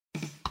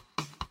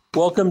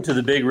Welcome to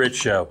The Big Rich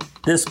Show.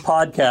 This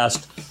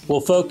podcast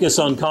will focus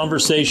on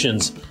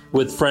conversations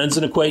with friends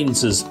and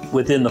acquaintances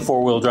within the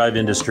four-wheel drive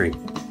industry.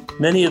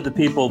 Many of the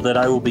people that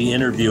I will be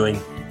interviewing,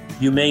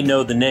 you may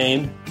know the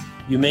name,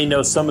 you may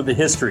know some of the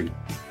history,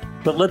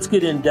 but let's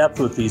get in depth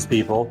with these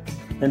people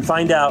and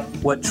find out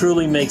what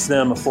truly makes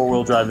them a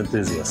four-wheel drive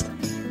enthusiast.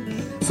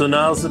 So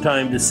now's the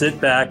time to sit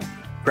back,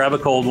 grab a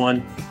cold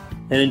one,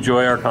 and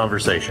enjoy our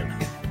conversation.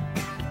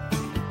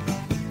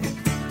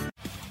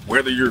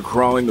 Whether you're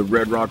crawling the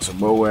Red Rocks of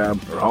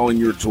Moab or hauling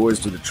your toys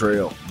to the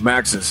trail,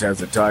 Maxxis has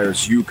the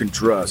tires you can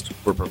trust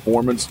for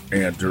performance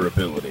and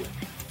durability.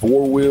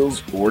 4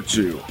 wheels or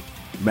 2,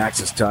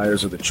 Maxxis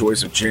tires are the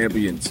choice of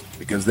champions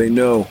because they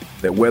know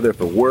that whether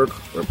for work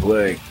or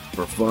play,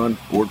 for fun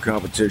or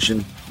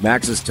competition,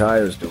 Maxxis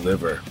tires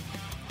deliver.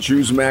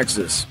 Choose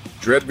Maxxis.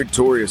 Tread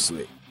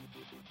victoriously.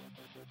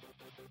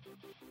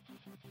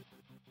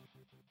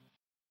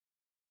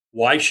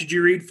 Why should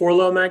you read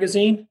 4Low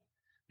Magazine?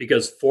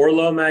 Because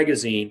 4Low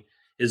Magazine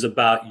is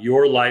about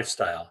your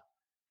lifestyle,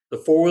 the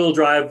four-wheel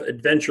drive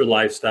adventure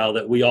lifestyle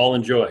that we all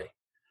enjoy.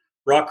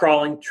 Rock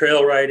crawling,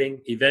 trail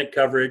riding, event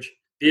coverage,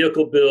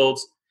 vehicle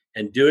builds,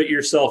 and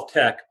do-it-yourself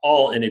tech,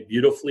 all in a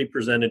beautifully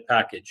presented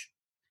package.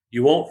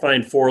 You won't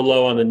find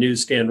 4Low on the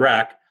newsstand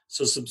rack,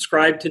 so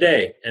subscribe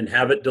today and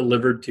have it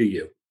delivered to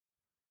you.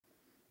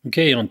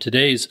 Okay, on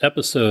today's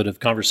episode of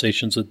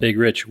Conversations with Big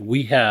Rich,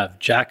 we have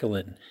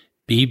Jacqueline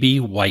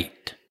BB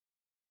White.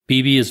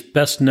 BB is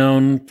best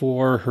known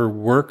for her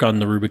work on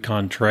the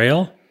Rubicon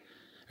Trail.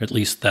 At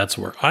least that's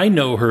where I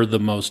know her the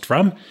most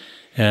from,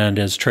 and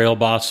as trail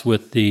boss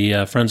with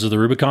the Friends of the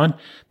Rubicon.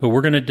 But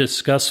we're going to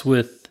discuss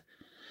with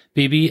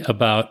BB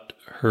about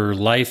her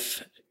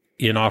life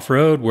in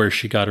off-road, where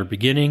she got her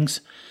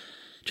beginnings,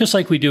 just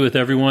like we do with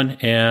everyone.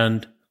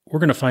 And we're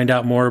going to find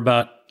out more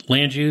about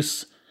land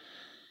use.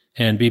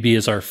 And BB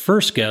is our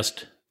first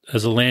guest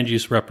as a land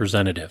use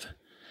representative.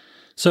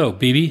 So,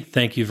 BB,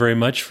 thank you very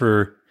much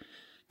for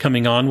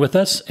coming on with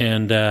us.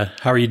 And how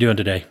are you doing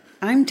today?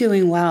 I'm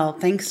doing well.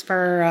 Thanks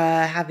for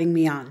having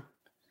me on.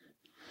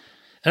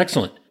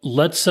 Excellent.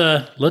 Let's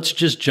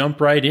just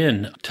jump right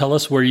in. Tell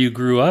us where you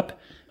grew up.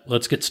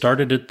 Let's get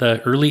started at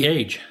the early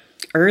age.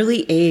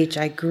 Early age.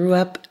 I grew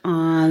up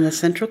on the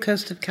central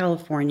coast of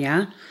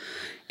California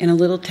in a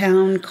little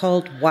town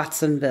called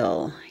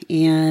Watsonville.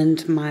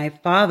 And my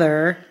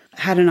father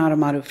had an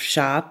automotive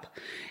shop,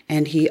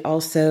 and he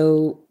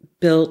also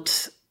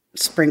built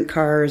sprint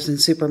cars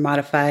and super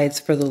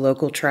modifieds for the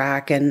local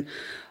track. And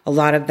a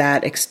lot of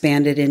that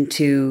expanded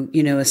into,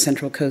 a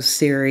Central Coast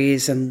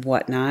series and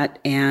whatnot.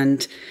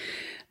 And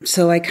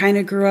so I kind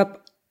of grew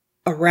up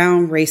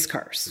around race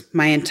cars.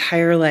 My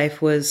entire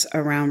life was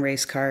around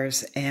race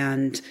cars,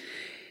 and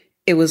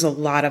it was a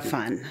lot of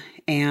fun.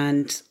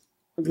 And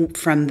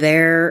from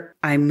there,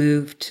 I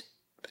moved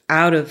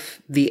out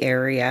of the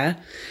area,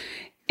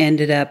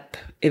 ended up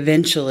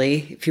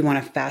eventually, if you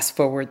want to fast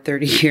forward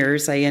 30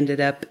 years, I ended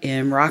up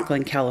in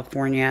Rocklin,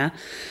 California,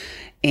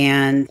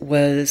 and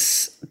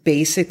was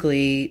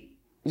basically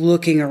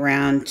looking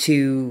around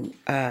to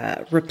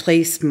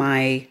replace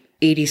my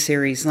 80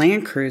 series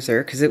Land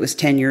Cruiser because it was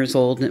 10 years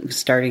old and it was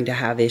starting to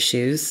have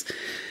issues,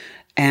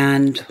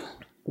 and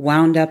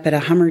wound up at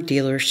a Hummer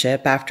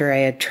dealership after I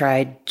had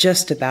tried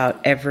just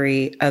about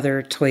every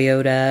other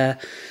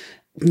Toyota,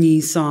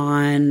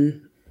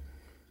 Nissan.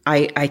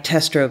 I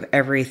test drove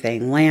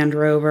everything, Land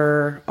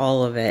Rover,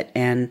 all of it,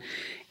 and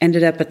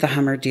ended up at the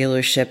Hummer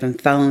dealership and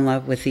fell in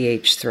love with the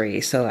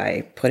H3. So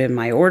I put in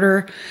my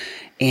order,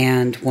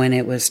 and when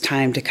it was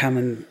time to come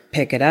and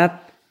pick it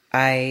up,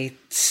 I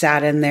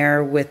sat in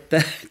there with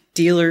the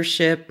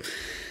dealership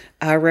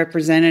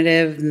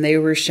representative, and they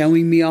were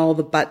showing me all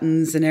the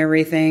buttons and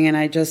everything, and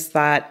I just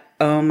thought,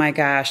 oh my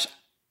gosh,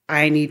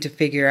 I need to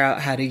figure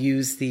out how to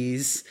use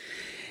these.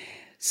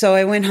 So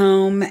I went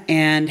home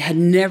and had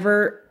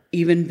never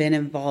even been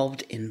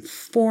involved in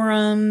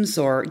forums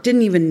or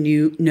didn't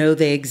even know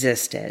they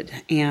existed.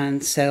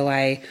 And so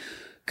I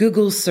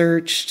Google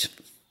searched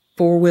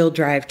four-wheel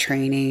drive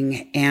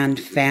training and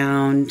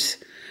found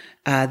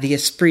the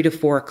Esprit de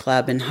Four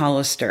Club in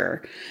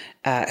Hollister,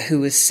 who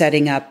was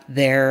setting up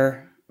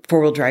their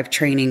four-wheel drive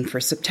training for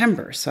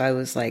September. So I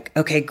was like,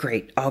 okay,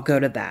 great, I'll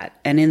go to that.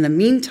 And in the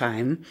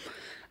meantime,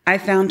 I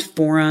found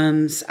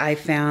forums, I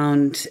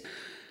found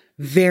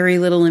very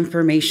little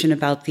information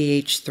about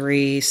the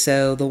H3.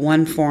 So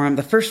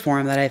the first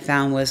forum that I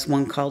found was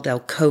one called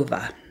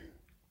Alcova.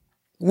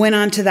 Went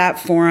onto that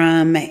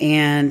forum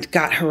and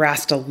got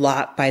harassed a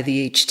lot by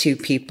the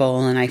H2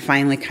 people. And I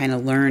finally kind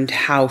of learned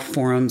how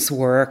forums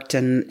worked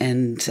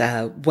and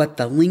what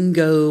the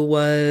lingo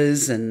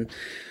was and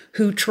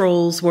who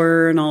trolls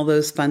were and all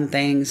those fun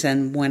things.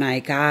 And when I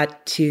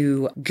got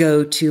to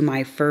go to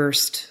my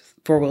first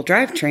four-wheel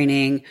drive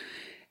training,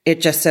 it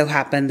just so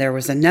happened there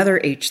was another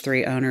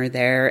H3 owner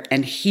there,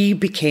 and he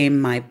became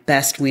my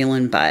best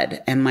wheelin'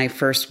 bud and my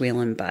first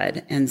wheelin'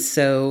 bud. And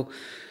so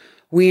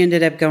we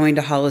ended up going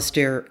to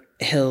Hollister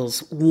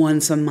Hills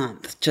once a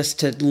month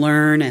just to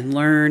learn and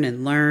learn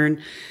and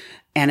learn.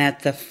 And at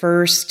the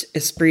first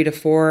Esprit de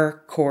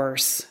Four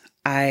course,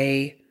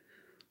 I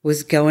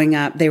was going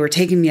up. They were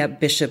taking me up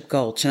Bishop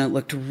Gulch, and it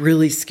looked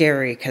really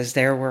scary because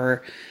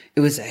it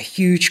was a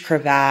huge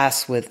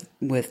crevasse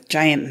with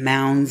giant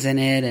mounds in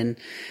it. And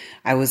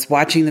I was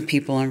watching the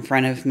people in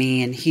front of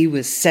me, and he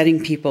was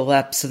setting people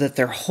up so that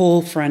their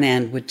whole front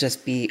end would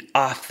just be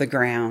off the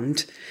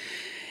ground.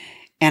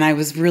 And I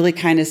was really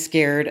kind of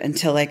scared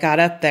until I got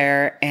up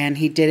there and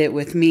he did it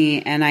with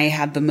me. And I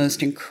had the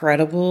most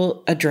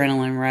incredible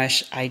adrenaline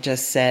rush. I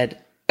just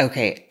said,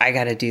 okay, I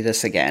got to do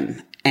this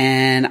again.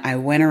 And I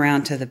went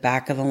around to the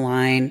back of the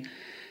line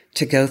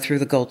to go through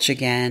the gulch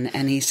again.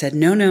 And he said,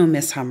 no,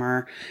 Miss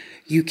Hummer,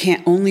 you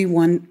can't, only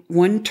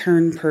one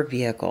turn per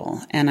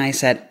vehicle. And I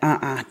said,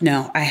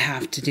 no, I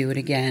have to do it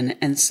again.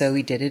 And so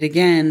we did it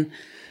again.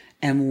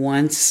 And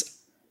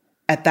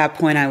at that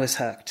point, I was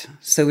hooked.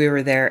 So we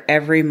were there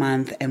every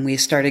month, and we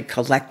started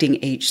collecting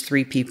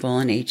H3 people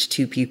and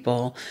H2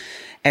 people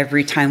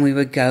every time we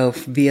would go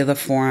via the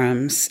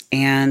forums.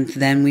 And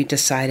then we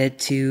decided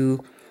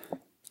to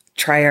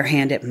try our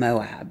hand at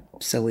Moab.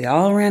 So we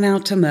all ran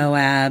out to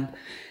Moab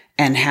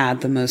and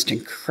had the most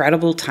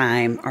incredible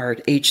time. Our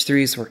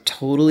H3s were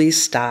totally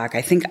stock.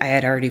 I think I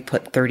had already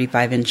put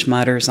 35-inch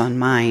mutters on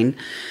mine.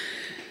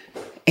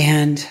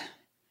 And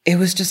it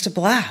was just a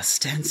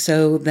blast. And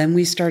so then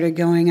we started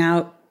going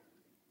out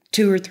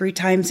 2 or 3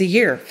 times a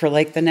year for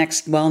like the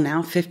next,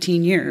 now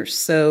 15 years.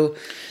 So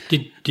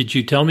did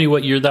you tell me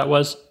what year that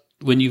was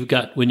when you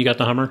got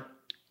the Hummer?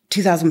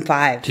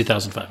 2005.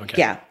 2005. Okay.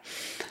 Yeah.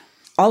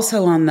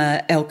 Also on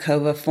the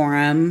Elkova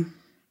forum,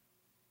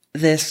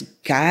 this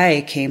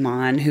guy came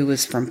on who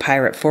was from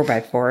Pirate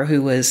 4x4,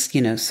 who was,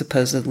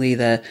 supposedly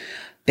the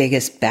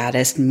biggest,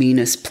 baddest,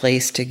 meanest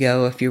place to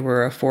go if you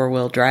were a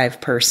 4-wheel drive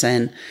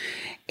person.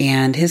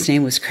 And his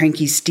name was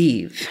Cranky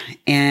Steve.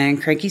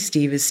 And Cranky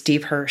Steve is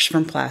Steve Hirsch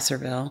from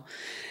Placerville.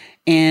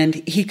 And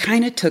he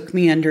kind of took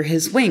me under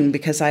his wing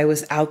because I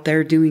was out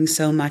there doing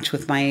so much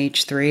with my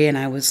H3 and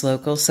I was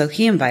local. So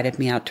he invited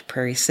me out to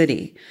Prairie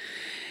City.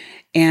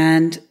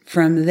 And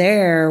from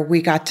there,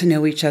 we got to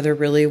know each other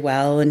really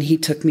well. And he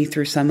took me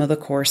through some of the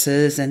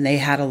courses, and they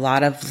had a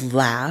lot of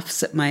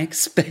laughs at my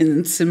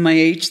expense in my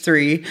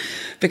H3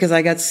 because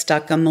I got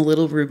stuck on the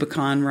little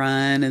Rubicon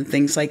run and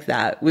things like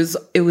that.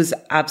 It was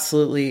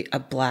absolutely a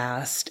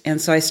blast.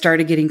 And so I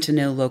started getting to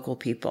know local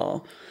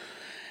people.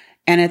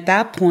 And at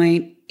that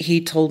point,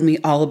 he told me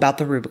all about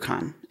the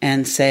Rubicon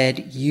and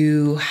said,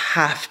 you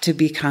have to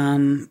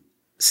become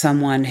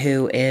someone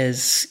who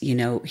is,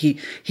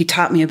 he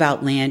taught me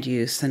about land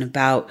use and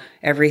about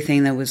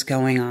everything that was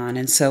going on.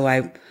 And so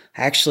I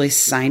actually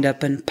signed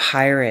up in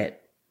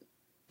Pirate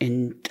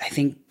in, I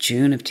think,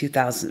 June of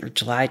 2000 or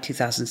July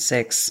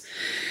 2006,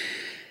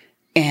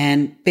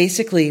 and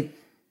basically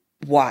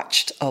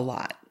watched a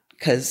lot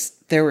because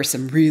there were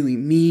some really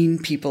mean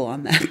people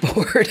on that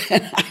board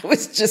and I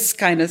was just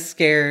kind of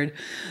scared.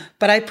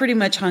 But I pretty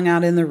much hung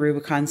out in the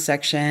Rubicon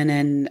section,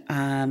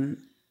 and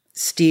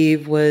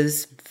Steve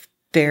was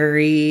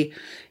very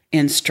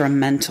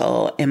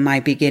instrumental in my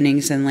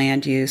beginnings in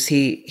land use.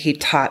 He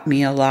taught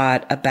me a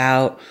lot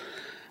about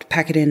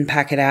pack it in,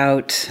 pack it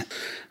out,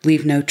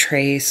 leave no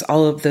trace,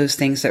 all of those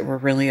things that were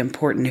really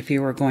important if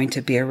you were going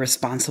to be a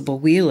responsible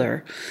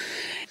wheeler.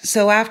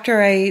 So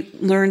after I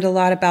learned a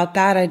lot about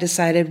that, I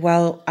decided,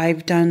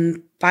 I've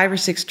done 5 or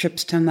 6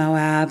 trips to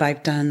Moab.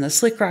 I've done the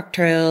Slick Rock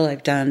Trail.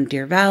 I've done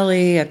Deer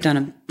Valley. I've done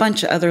a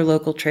bunch of other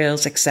local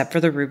trails except for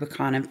the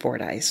Rubicon and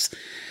Fordyce.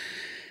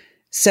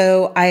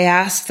 So I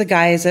asked the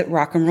guys at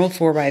Rock and Roll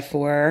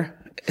 4x4,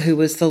 who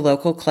was the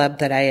local club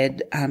that I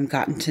had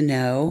gotten to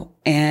know,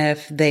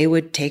 if they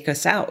would take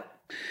us out.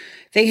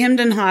 They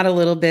hemmed and hawed a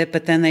little bit,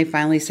 but then they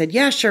finally said,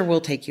 yeah, sure,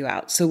 we'll take you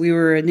out. So we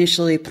were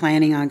initially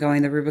planning on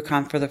going the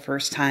Rubicon for the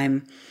first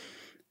time.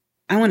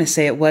 I want to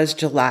say it was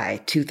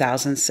July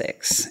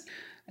 2006.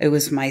 It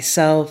was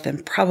myself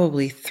and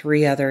probably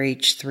 3 other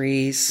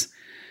H3s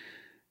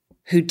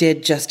who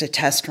did just a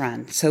test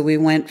run. So we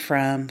went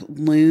from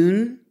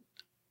Loon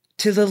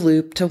to the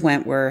Loop to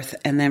Wentworth,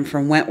 and then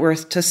from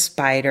Wentworth to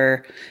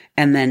Spider,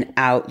 and then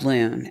out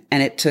Loon.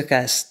 And it took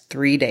us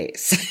 3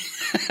 days.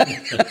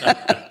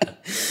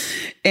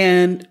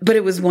 But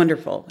it was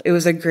wonderful. It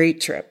was a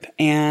great trip.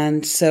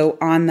 And so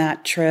on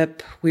that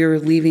trip, we were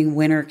leaving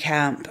winter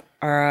camp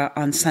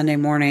on Sunday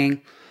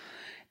morning,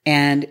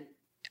 and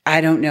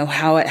I don't know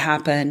how it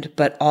happened,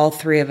 but all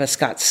 3 of us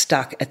got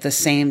stuck at the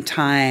same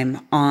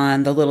time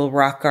on the little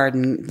rock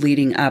garden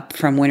leading up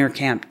from winter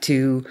camp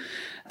to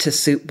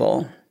Soup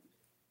Bowl.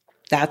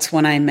 That's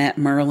when I met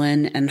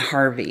Merlin and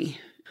Harvey.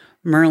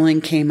 Merlin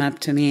came up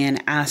to me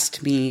and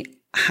asked me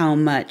how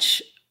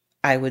much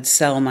I would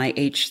sell my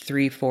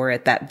H3 for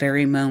at that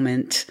very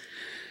moment,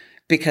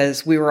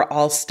 because we were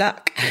all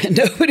stuck.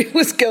 Nobody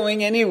was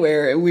going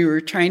anywhere. And we were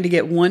trying to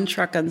get one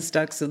truck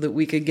unstuck so that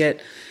we could get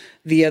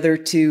the other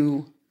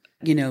 2,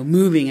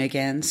 moving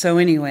again. So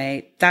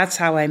anyway, that's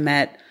how I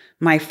met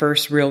my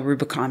first real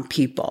Rubicon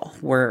people,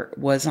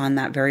 was on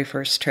that very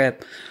first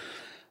trip.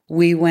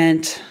 We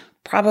went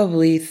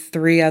probably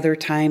 3 other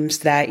times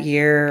that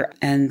year,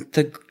 and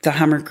the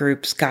Hummer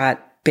groups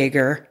got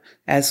bigger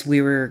as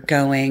we were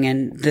going.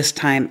 And this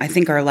time, I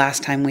think our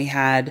last time we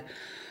had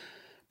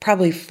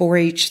probably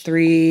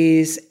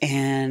 4H3s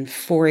and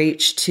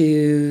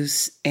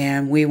 4H2s,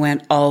 and we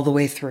went all the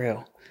way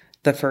through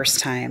the first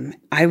time.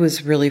 I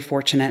was really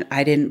fortunate.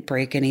 I didn't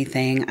break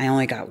anything. I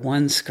only got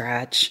one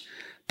scratch,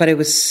 but it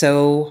was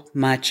so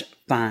much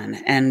fun.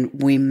 And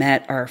we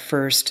met our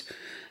first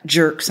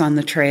jerks on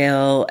the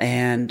trail,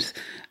 and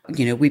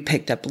we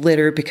picked up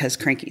litter because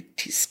Cranky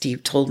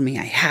Steve told me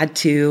I had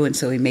to. And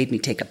so he made me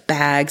take a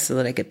bag so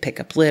that I could pick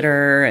up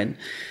litter. And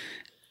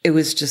it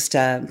was just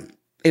a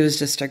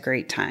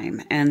great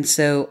time. And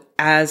so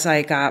as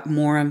I got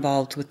more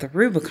involved with the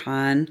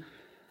Rubicon,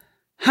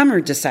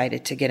 Hummer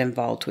decided to get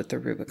involved with the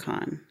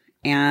Rubicon.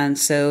 And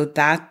so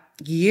that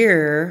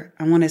year,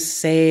 I want to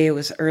say it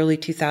was early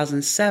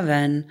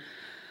 2007,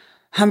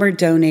 Hummer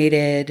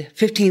donated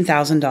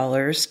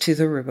 $15,000 to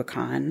the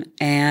Rubicon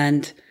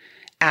and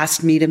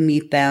asked me to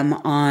meet them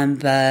on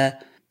the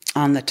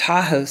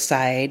Tahoe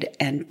side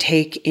and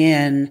take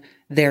in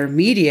their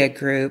media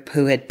group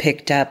who had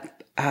picked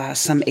up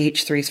some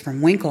H3s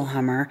from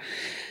Winklehummer.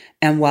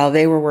 And while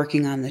they were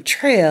working on the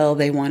trail,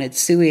 they wanted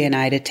Suey and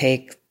I to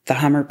take the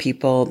Hummer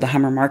people, the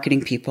Hummer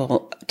marketing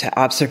people, to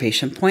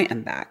Observation Point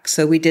and back.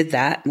 So we did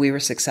that. We were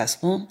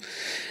successful.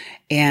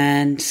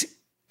 And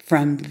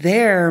from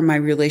there, my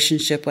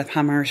relationship with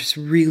Hummer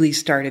really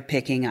started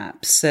picking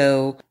up.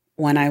 So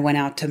when I went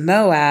out to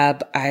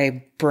Moab,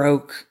 I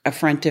broke a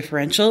front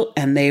differential,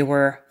 and they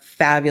were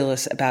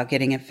fabulous about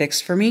getting it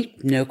fixed for me.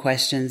 No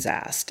questions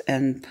asked.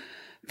 And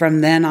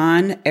from then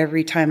on,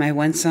 every time I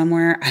went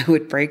somewhere, I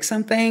would break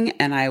something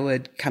and I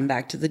would come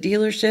back to the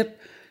dealership.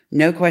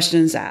 No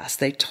questions asked.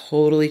 They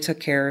totally took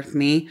care of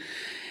me.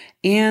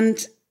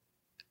 And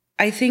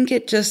I think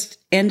it just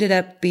ended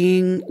up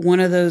being one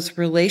of those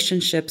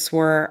relationships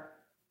where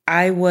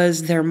I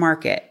was their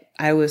market.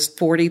 I was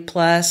 40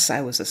 plus.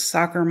 I was a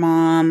soccer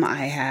mom.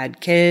 I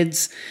had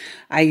kids.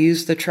 I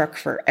used the truck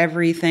for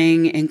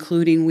everything,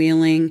 including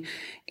wheeling.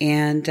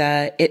 And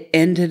it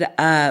ended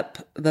up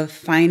the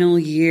final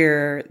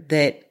year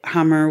that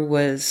Hummer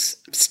was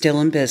still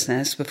in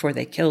business before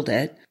they killed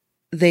it.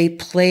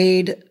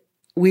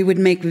 We would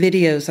make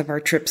videos of our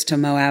trips to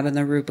Moab and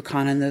the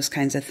Rubicon and those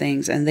kinds of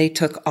things. And they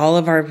took all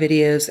of our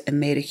videos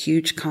and made a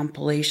huge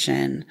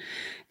compilation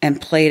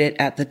and played it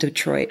at the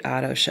Detroit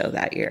Auto Show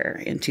that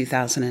year in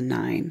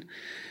 2009.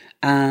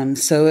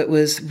 So it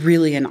was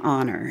really an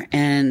honor.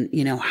 And,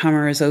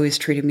 Hummer has always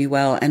treated me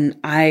well. And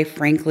I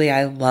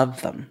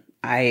love them.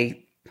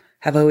 I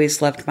have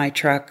always loved my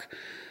truck.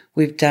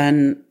 We've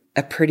done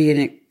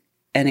an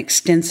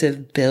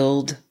extensive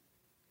build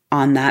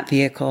on that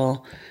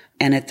vehicle.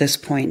 And at this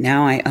point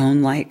now, I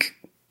own like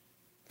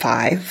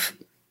 5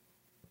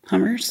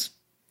 Hummers.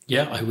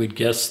 Yeah, I would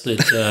guess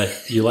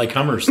that you like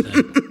Hummers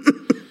then.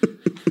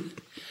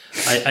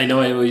 I know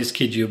I always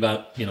kid you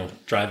about,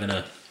 driving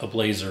a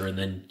Blazer, and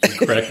then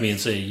you correct me and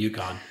say a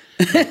Yukon.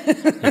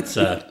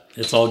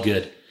 It's all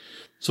good.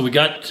 So we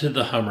got to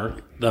the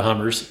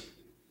Hummers.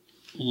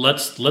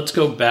 Let's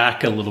go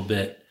back a little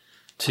bit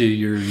to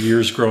your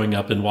years growing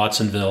up in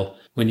Watsonville.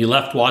 When you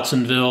left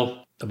Watsonville,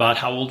 about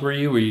how old were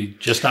you? Were you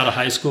just out of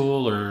high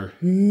school, or?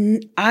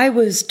 I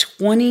was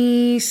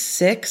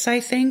 26, I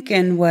think.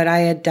 And what I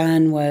had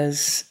done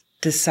was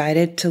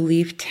decided to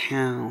leave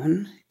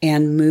town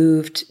and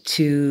moved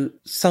to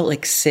Salt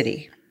Lake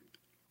City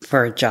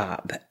for a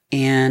job.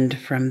 And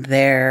from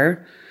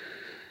there,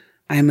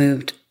 I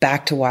moved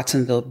back to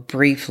Watsonville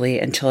briefly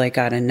until I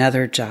got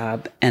another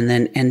job, and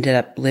then ended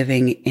up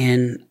living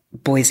in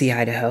Boise,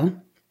 Idaho.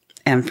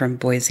 And from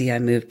Boise, I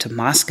moved to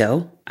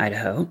Moscow,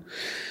 Idaho.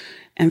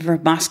 And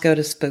from Moscow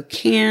to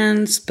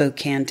Spokane,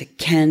 Spokane to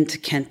Kent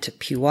to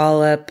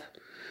Puyallup,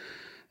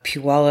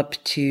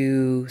 Puyallup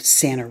to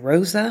Santa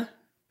Rosa,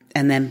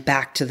 and then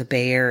back to the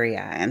Bay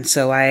Area. And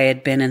so I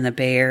had been in the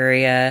Bay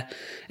Area,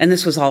 and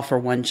this was all for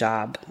one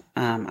job.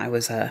 I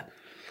was an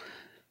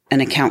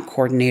account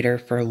coordinator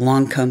for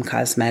Lancome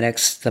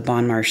Cosmetics, the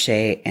Bon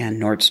Marché,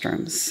 and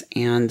Nordstrom's.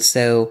 And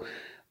so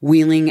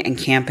wheeling and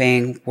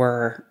camping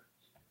were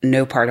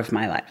no part of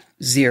my life,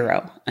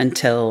 zero,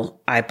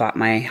 until I bought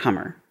my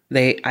Hummer.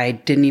 I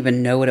didn't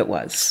even know what it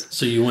was.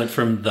 So you went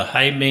from the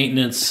high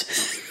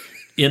maintenance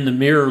in the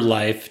mirror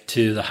life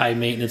to the high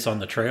maintenance on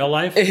the trail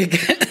life?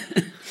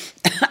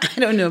 I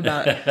don't know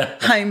about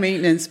high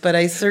maintenance, but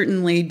I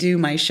certainly do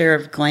my share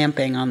of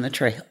glamping on the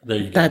trail. There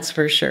you go. That's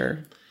for sure.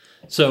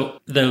 So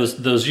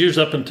those years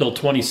up until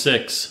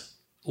 26,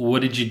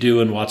 what did you do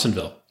in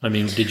Watsonville? I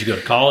mean, did you go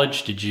to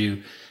college? Did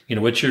you,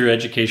 what's your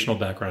educational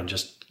background?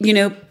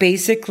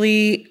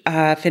 Basically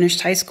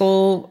finished high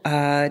school,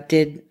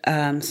 did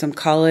some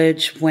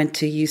college, went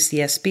to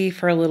UCSB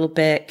for a little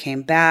bit,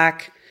 came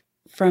back.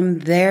 From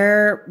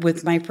there,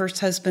 with my first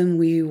husband,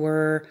 we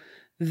were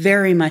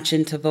very much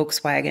into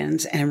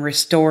Volkswagens and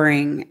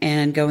restoring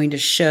and going to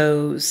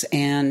shows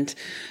and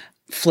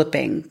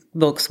flipping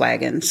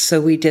Volkswagens. So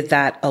we did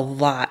that a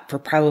lot for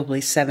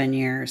probably 7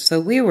 years. So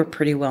we were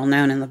pretty well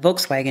known in the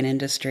Volkswagen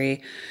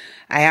industry.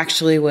 I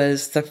actually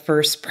was the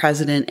first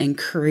president and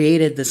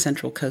created the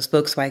Central Coast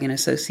Volkswagen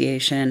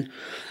Association.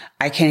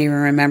 I can't even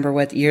remember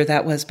what year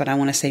that was, but I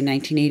want to say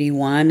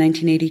 1981,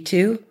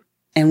 1982.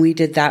 And we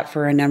did that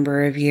for a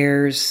number of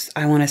years.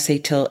 I want to say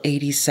till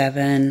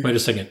 87. Wait a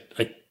second.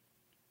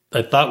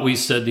 I thought we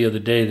said the other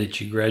day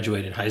that you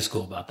graduated high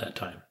school about that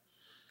time.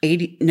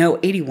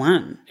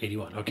 81.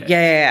 81, okay.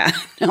 Yeah.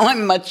 No,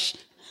 I'm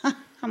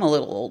a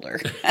little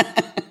older.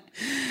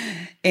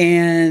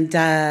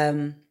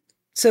 And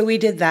so we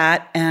did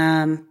that.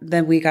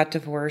 Then we got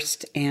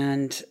divorced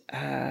and,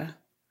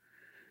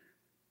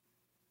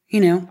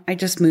 I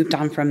just moved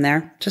on from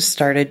there, just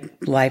started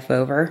life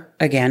over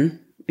again,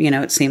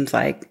 it seems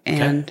like.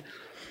 And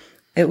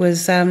It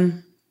was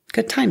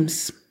good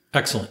times.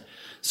 Excellent.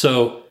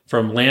 So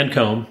from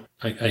Lancome,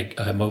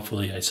 I'm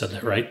hopefully I said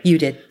that right. You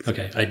did.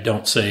 Okay. I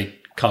don't say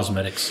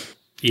cosmetics,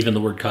 even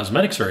the word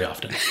cosmetics very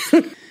often.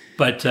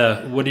 But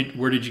what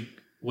did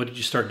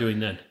you start doing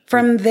then?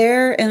 From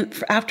there, and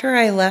after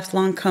I left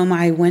Lancome,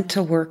 I went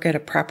to work at a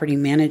property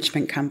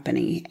management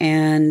company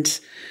and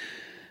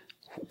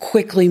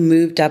quickly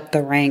moved up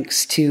the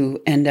ranks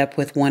to end up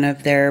with one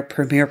of their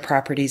premier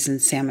properties in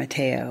San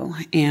Mateo.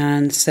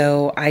 And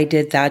so I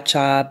did that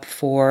job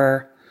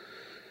for,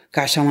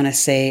 I want to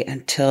say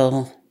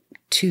until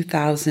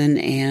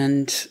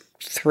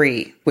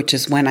 2003, which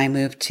is when I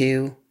moved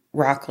to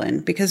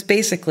Rockland. Because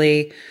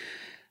basically,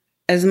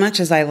 as much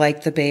as I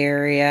liked the Bay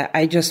Area,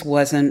 I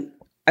wasn't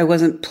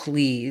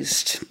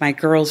pleased. My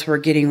girls were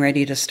getting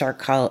ready to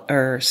start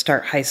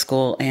high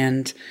school,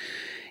 and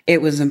it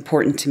was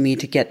important to me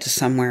to get to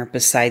somewhere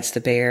besides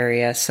the Bay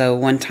Area. So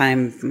one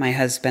time my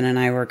husband and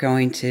I were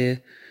going to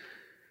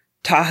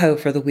Tahoe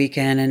for the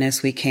weekend. And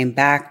as we came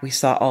back, we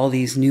saw all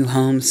these new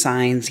home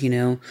signs,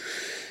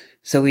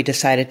 So we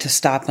decided to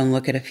stop and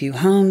look at a few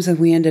homes, and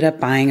we ended up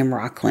buying in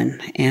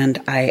Rockland.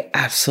 And I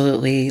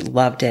absolutely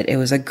loved it. It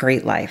was a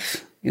great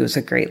life.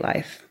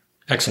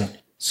 Excellent.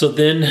 So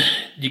then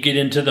you get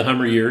into the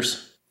Hummer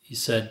years. You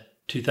said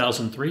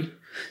 2003?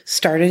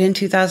 Started in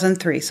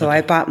 2003. So okay.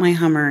 I bought my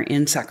Hummer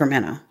in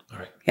Sacramento. All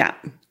right. Yeah.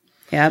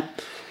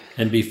 Yep.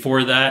 And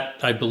before that,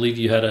 I believe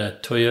you had a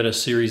Toyota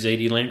Series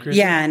 80 Land Cruiser?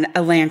 Yeah, and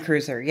a Land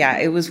Cruiser. Yeah,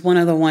 it was one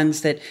of the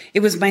ones it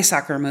was my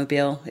soccer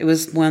mobile. It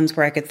was ones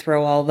where I could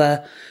throw all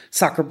the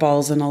soccer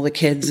balls and all the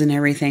kids and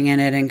everything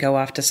in it and go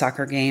off to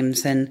soccer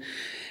games. And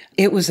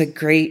it was a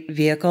great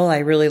vehicle. I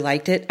really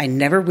liked it. I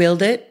never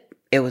wheeled it.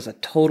 It was a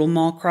total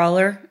mall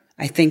crawler.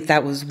 I think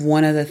that was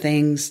one of the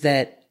things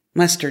that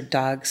Mustard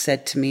Dog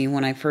said to me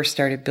when I first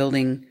started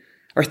building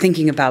or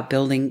thinking about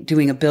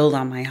doing a build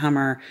on my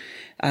Hummer.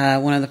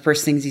 One of the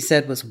first things he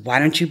said was, why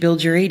don't you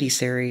build your 80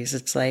 series?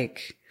 It's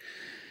like,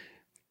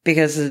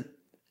 because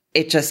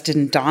it just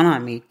didn't dawn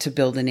on me to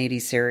build an 80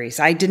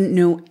 series. I didn't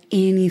know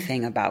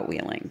anything about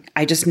wheeling.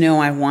 I just know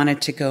I wanted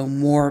to go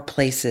more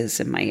places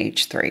in my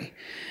H3.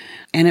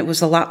 And it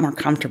was a lot more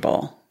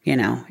comfortable.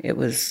 It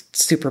was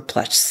super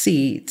plush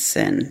seats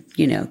and,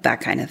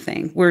 that kind of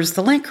thing. Whereas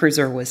the Land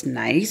Cruiser was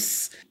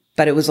nice,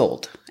 but it was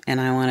old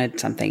and I wanted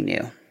something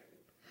new.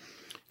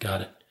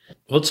 Got it.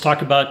 Well, let's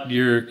talk about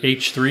your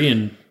H3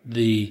 and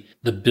the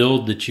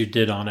build that you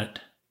did on it,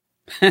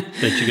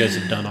 that you guys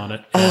have done on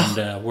it,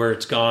 and where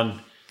it's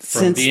gone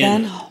from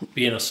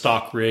being a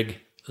stock rig,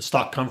 a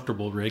stock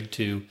comfortable rig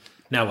to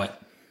now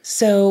what?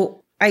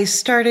 So I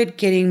started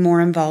getting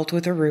more involved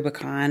with the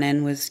Rubicon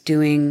and was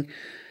doing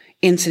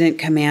incident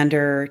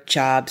commander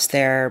jobs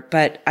there,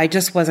 but I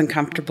just wasn't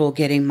comfortable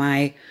getting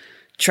my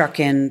truck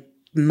in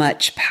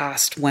much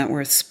past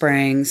Wentworth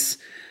Springs,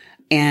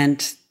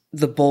 and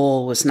the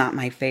bowl was not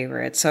my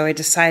favorite. So I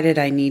decided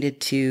I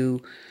needed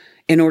to,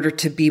 in order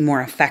to be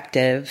more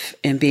effective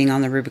in being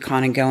on the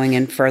Rubicon and going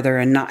in further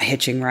and not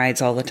hitching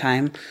rides all the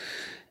time,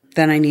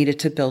 then I needed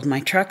to build my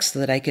truck so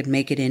that I could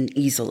make it in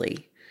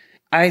easily.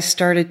 I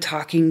started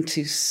talking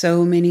to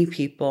so many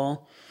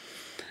people.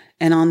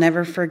 And I'll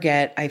never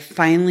forget, I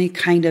finally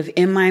kind of,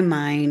 in my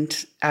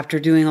mind, after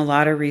doing a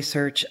lot of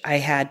research, I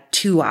had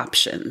two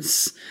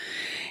options.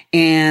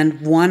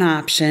 And one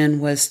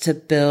option was to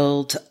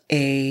build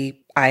a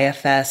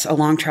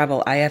long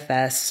travel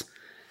IFS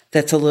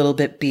that's a little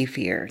bit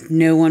beefier.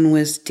 No one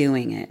was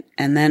doing it.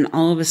 And then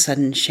all of a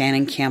sudden,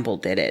 Shannon Campbell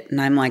did it.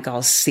 And I'm like,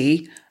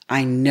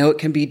 I know it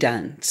can be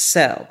done.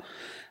 So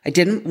I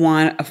didn't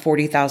want a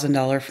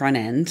 $40,000 front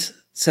end.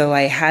 So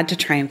I had to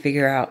try and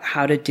figure out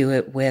how to do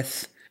it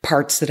with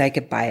parts that I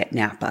could buy at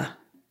Napa.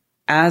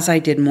 As I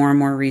did more and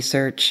more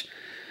research,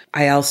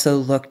 I also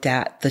looked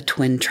at the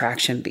twin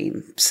traction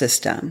beam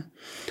system.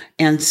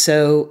 And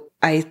so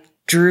I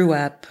drew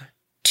up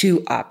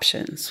two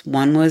options.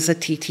 One was a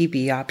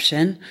TTB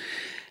option,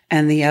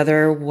 and the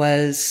other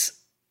was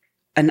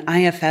an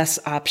IFS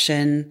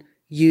option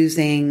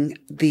using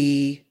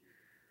the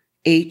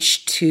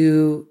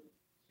H2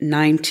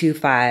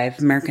 925,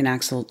 American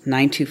Axle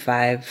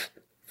 925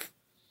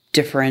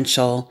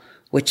 differential,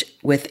 which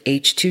with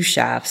H2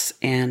 shafts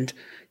and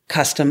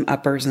custom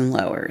uppers and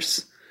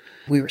lowers.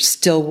 I was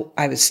still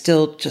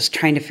just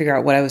trying to figure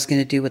out what I was going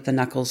to do with the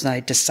knuckles. And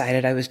I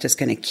decided I was just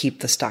going to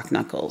keep the stock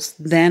knuckles.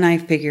 Then I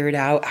figured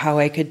out how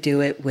I could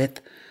do it with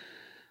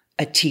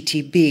a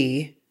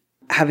TTB,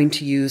 having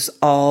to use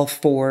all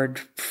Ford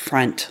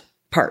front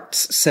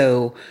parts.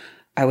 So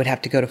I would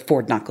have to go to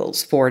Ford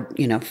Knuckles, Ford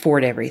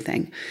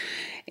everything.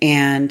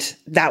 And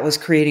that was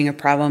creating a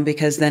problem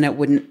because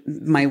then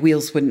my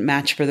wheels wouldn't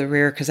match for the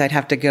rear because I'd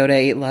have to go to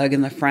 8-lug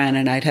in the front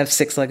and I'd have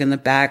 6-lug in the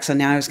back. So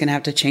now I was going to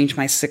have to change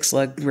my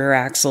 6-lug rear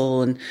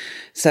axle. And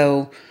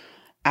so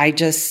I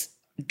just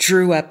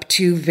drew up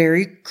 2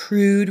 very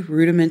crude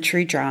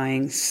rudimentary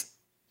drawings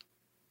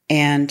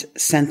and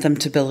sent them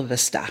to Billa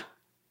Vista.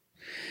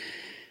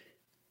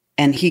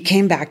 And he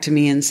came back to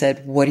me and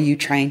said, "What are you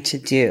trying to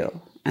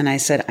do?" And I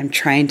said, "I'm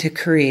trying to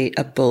create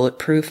a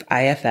bulletproof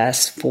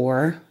IFS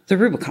for the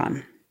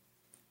Rubicon."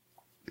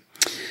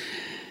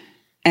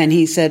 And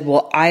he said,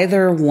 "Well,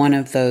 either one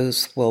of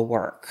those will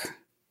work."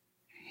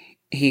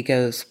 He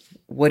goes,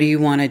 "What do you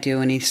want to do?"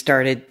 And he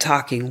started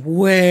talking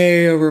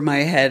way over my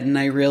head. And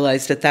I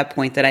realized at that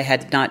point that I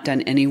had not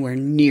done anywhere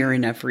near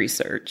enough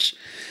research.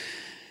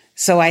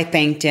 So I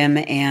thanked him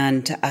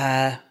and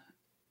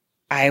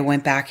I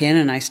went back in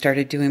and I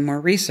started doing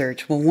more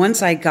research. Well,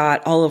 once I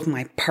got all of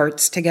my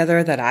parts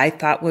together that I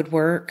thought would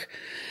work,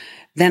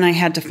 then I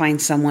had to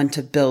find someone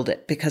to build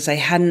it because I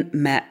hadn't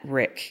met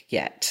Rick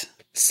yet.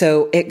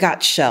 So it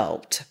got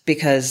shelved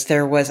because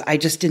I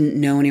just didn't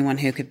know anyone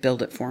who could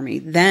build it for me.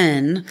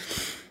 Then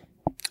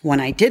when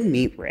I did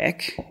meet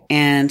Rick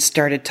and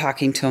started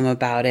talking to him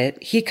about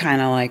it, he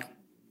kind of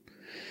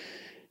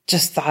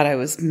just thought I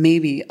was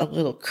maybe a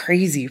little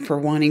crazy for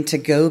wanting to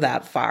go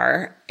that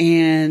far.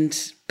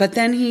 But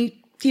then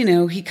he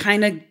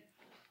kind of,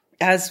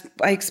 as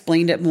I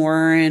explained it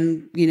more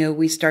and,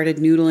 we started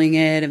noodling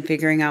it and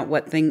figuring out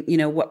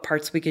what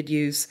parts we could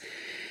use,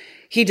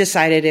 he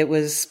decided it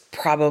was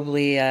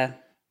probably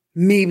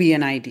maybe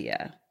an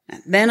idea.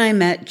 Then I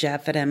met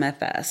Jeff at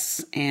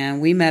MFS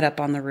and we met up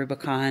on the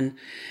Rubicon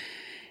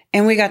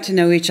and we got to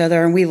know each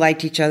other and we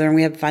liked each other and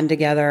we had fun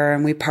together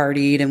and we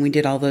partied and we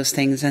did all those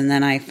things. And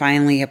then I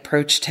finally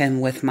approached him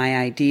with my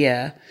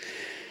idea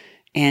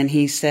and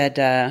he said,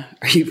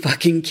 "Are you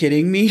fucking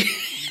kidding me?"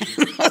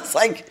 And I was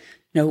like,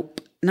 "Nope,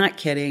 not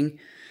kidding."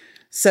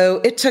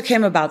 So it took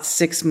him about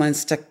 6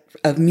 months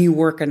of me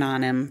working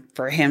on him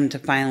for him to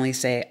finally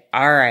say,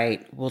 "All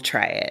right, we'll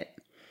try it."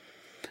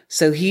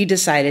 So he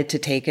decided to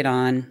take it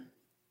on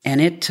and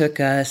it took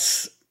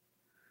us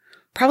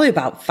probably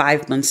about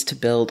 5 months to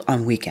build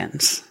on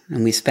weekends.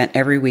 And we spent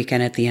every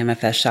weekend at the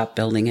MFS shop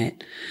building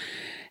it.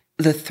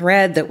 The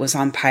thread that was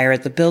on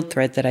Pirate, the build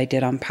thread that I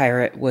did on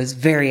Pirate was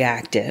very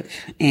active.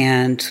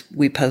 And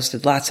we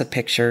posted lots of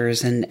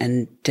pictures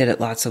and did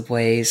it lots of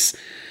ways.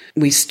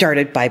 We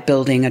started by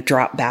building a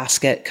drop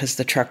basket because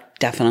the truck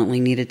definitely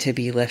needed to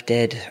be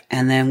lifted.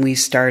 And then we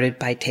started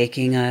by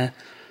taking a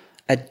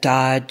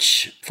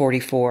Dodge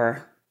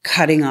 44,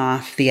 cutting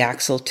off the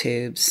axle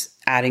tubes,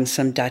 adding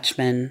some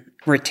Dutchman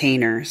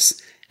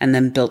retainers, and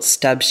then built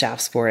stub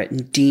shafts for it.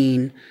 And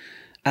Dean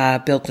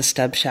built the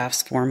stub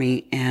shafts for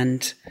me.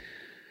 And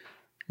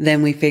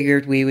then we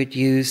figured we would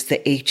use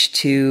the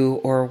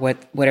H2 or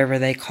whatever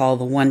they call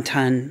the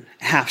 1-ton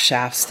half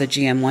shafts, the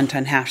GM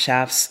 1-ton half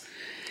shafts.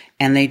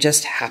 And they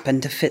just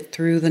happened to fit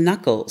through the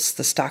knuckles,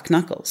 the stock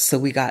knuckles. So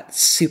we got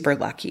super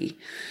lucky.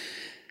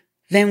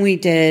 Then we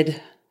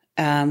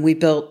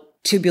built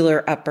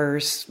tubular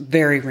uppers,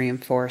 very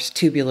reinforced,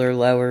 tubular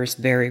lowers,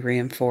 very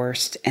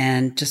reinforced,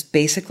 and just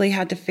basically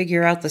had to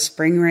figure out the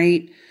spring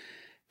rate,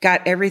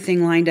 got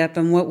everything lined up.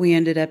 And what we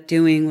ended up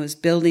doing was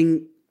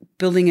building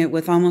it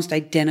with almost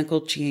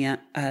identical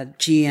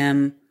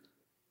GM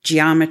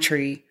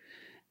geometry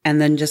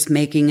and then just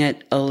making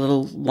it a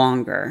little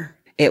longer.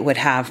 It would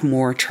have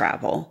more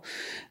travel.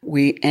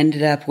 We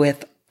ended up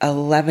with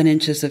 11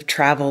 inches of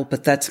travel,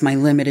 but that's my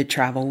limited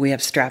travel. We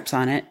have straps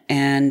on it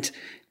and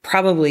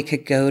probably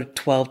could go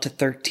 12 to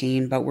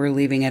 13, but we're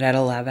leaving it at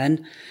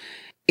 11.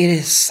 It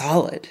is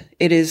solid.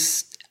 It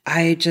is,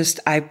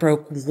 I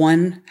broke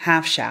one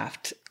half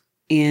shaft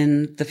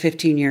in the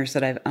 15 years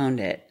that I've owned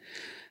it.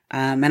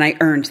 And I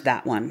earned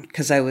that one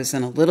because I was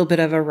in a little bit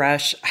of a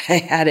rush. I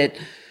had it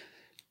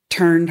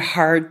turned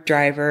hard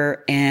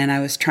driver and I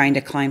was trying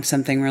to climb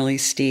something really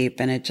steep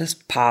and it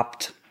just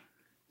popped.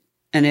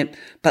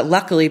 But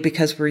luckily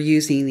because we're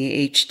using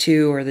the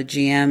H2 or the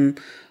GM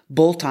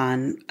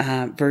bolt-on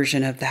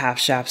version of the half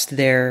shafts,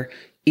 they're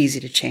easy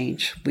to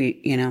change.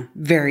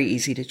 Very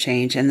easy to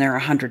change, and they're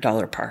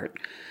 $100 part.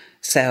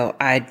 So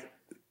I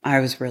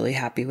was really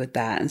happy with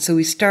that. And so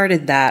we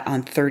started that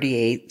on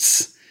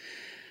 38s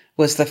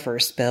was the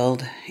first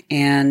build,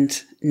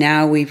 and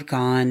now we've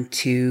gone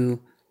to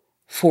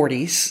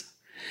 40s.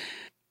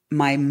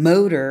 My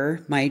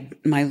motor, my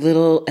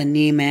little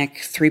anemic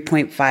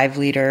 3.5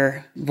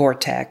 liter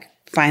Vortec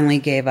finally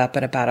gave up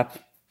at about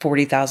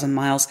 40,000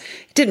 miles.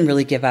 It didn't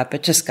really give up.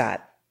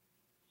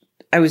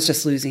 I was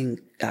just losing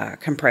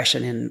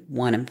compression in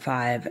 1 and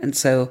 5. And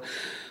so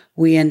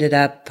we ended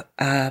up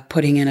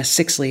putting in a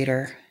 6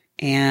 liter.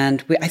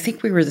 And I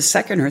think we were the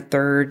second or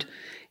third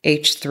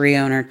H3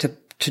 owner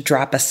to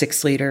drop a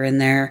 6 liter in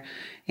there.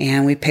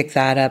 And we picked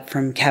that up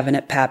from Kevin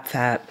at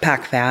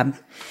PackFab.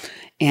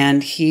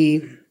 And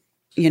he,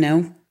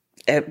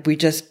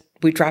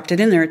 we dropped it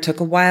in there. It took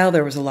a while.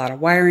 There was a lot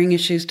of wiring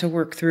issues to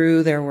work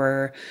through. There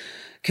were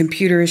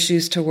computer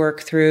issues to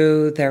work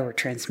through. There were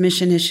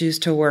transmission issues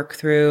to work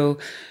through,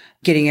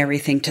 getting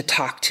everything to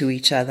talk to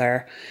each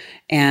other.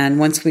 And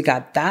once we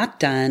got that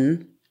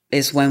done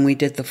is when we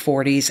did the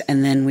 40s.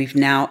 And then we've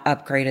now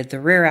upgraded the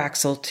rear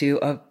axle to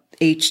a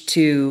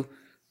H2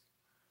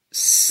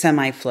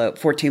 semi-float,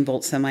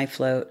 14-bolt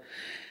semi-float.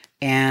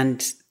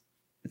 And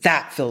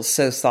that feels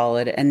so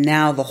solid. And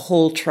now the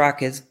whole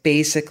truck is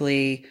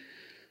basically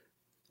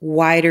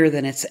wider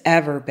than it's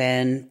ever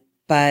been,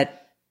 but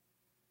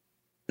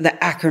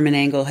the Ackerman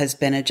angle has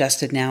been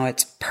adjusted now.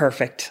 It's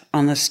perfect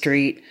on the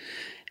street.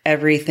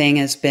 Everything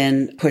has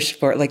been pushed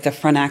forward. Like the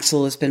front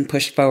axle has been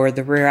pushed forward.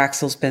 The rear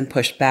axle's been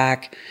pushed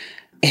back.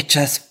 It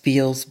just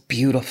feels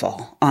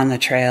beautiful on the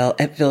trail.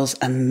 It feels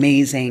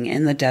amazing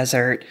in the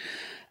desert.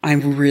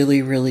 I'm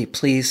really, really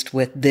pleased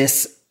with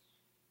this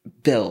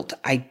build.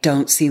 I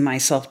don't see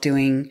myself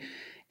doing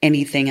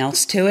anything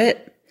else to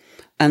it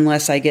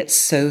unless I get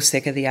so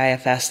sick of the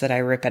IFS that I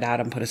rip it out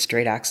and put a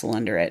straight axle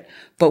under it.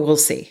 But we'll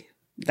see.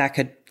 That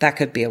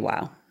could be a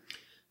while.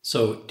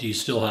 So do you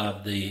still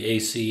have the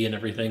AC and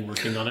everything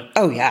working on it?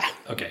 Oh yeah.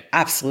 Okay.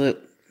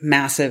 Absolute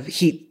massive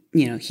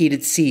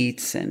heated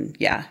seats, and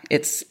yeah,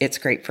 it's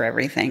great for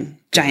everything.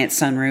 Giant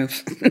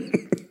sunroof.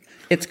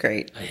 It's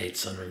great. I hate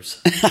sunroofs.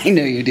 I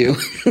know you do.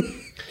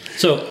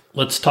 So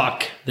let's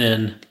talk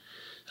then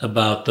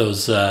about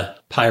those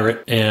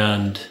Pirate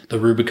and the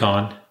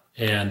Rubicon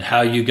and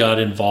how you got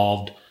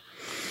involved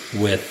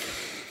with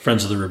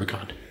Friends of the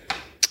Rubicon.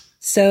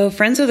 So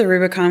Friends of the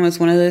Rubicon was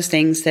one of those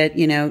things that,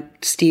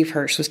 Steve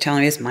Hirsch was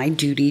telling me it's my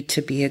duty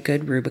to be a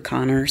good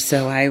Rubiconer.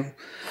 So I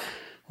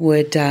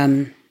would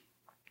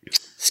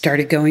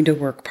started going to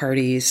work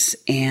parties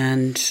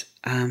and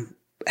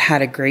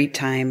had a great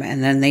time.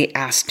 And then they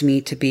asked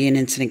me to be an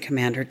incident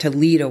commander to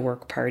lead a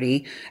work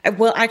party.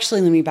 Well,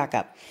 actually, let me back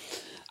up.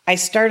 I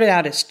started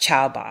out as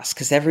chow boss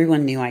because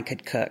everyone knew I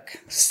could cook.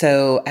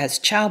 So as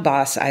chow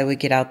boss, I would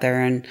get out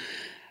there and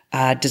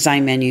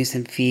design menus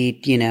and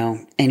feed,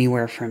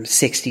 anywhere from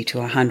 60 to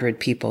 100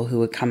 people who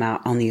would come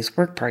out on these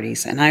work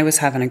parties. And I was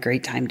having a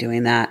great time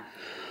doing that.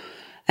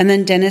 And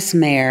then Dennis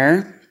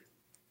Mayer,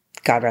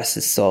 God rest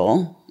his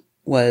soul,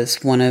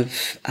 was one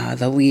of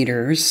the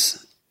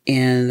leaders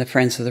in the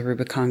Friends of the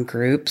Rubicon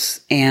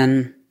groups.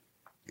 And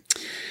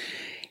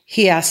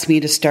he asked me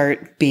to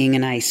start being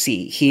an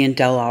IC. He and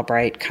Del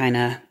Albright kind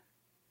of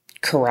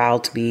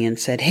corralled me and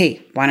said,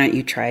 hey, why don't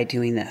you try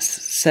doing this?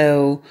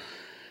 So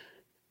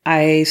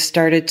I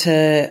started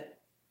to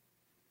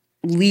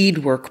lead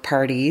work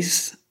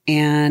parties,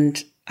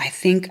 and I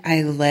think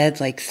I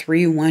led like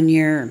 3 one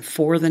year and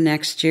 4 the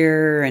next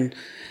year. And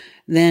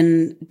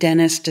then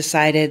Dennis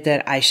decided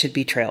that I should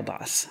be trail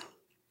boss.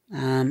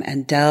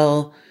 And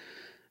Del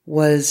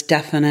was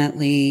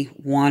definitely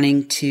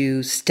wanting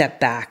to step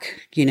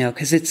back,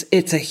 because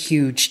it's a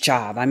huge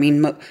job. I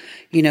mean,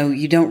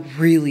 you don't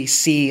really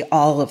see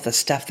all of the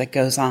stuff that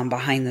goes on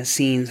behind the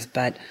scenes,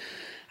 but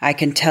I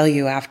can tell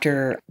you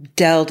after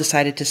Del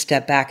decided to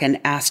step back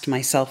and asked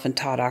myself and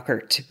Todd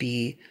Ockert to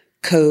be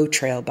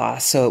co-trail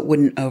boss so it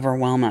wouldn't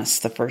overwhelm us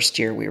the first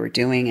year we were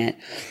doing it.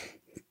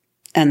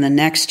 And the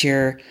next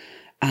year,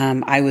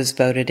 I was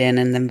voted in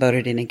and then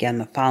voted in again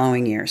the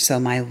following year. So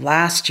my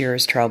last year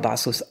as trail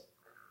boss was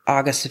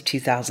August of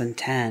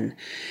 2010.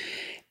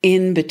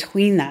 In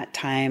between that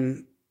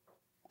time,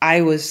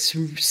 I was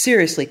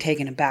seriously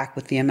taken aback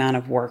with the amount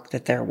of work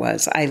that there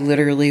was. I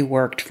literally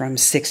worked from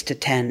 6 to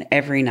 10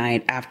 every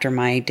night after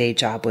my day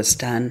job was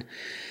done,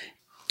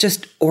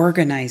 just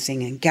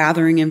organizing and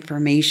gathering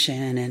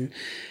information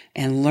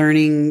and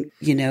learning.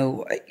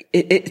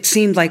 It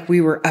seemed like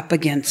we were up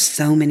against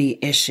so many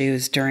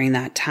issues during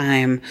that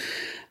time.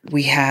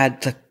 We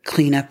had the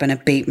cleanup and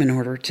abatement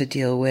order to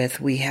deal with.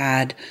 We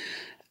had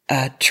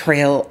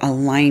trail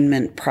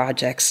alignment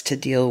projects to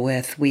deal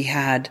with. We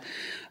had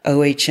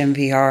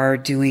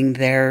OHMVR doing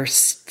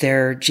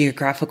their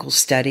geographical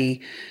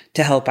study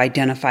to help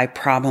identify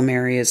problem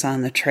areas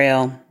on the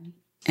trail.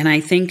 And I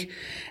think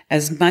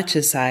as much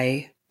as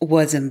I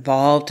was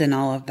involved in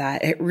all of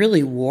that, it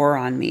really wore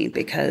on me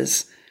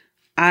because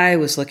I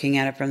was looking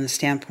at it from the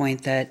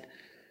standpoint that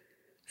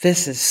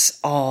this is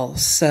all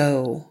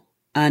so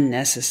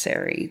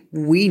unnecessary.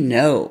 We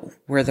know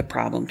where the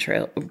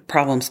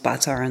problem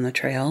spots are on the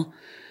trail.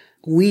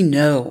 We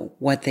know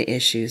what the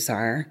issues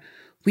are.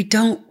 We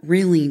don't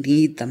really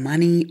need the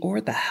money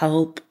or the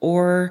help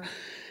or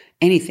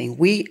anything.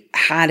 We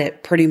had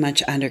it pretty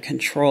much under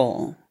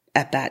control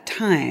at that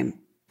time,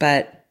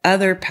 but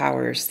other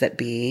powers that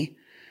be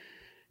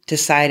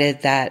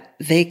decided that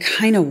they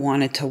kind of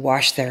wanted to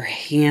wash their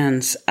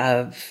hands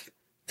of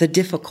the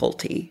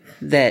difficulty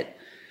that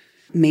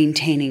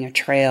maintaining a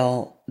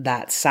trail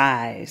that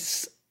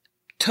size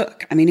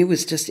took. I mean, it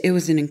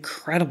was an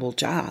incredible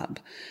job.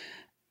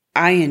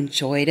 I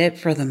enjoyed it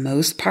for the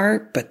most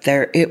part, but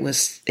it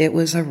was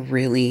a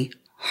really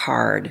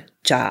hard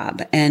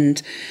job. And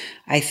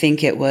I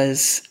think it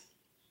was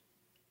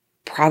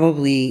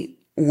probably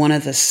one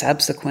of the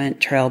subsequent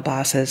trail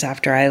bosses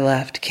after I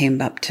left came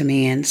up to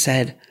me and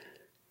said,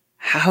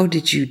 "How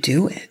did you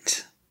do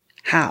it?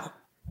 How?"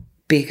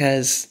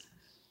 Because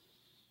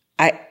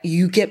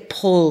you get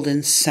pulled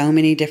in so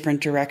many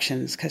different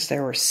directions because it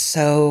was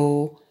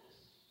so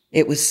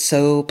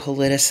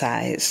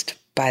politicized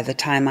by the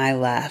time I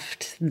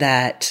left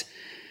that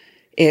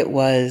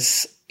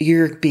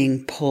you're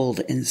being pulled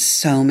in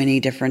so many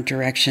different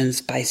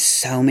directions by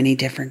so many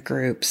different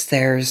groups.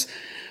 There's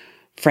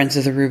Friends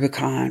of the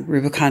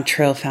Rubicon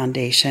Trail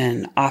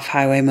Foundation,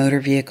 Off-Highway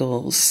Motor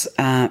Vehicles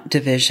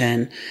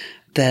Division,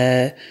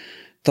 the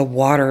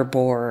Water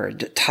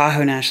Board,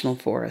 Tahoe National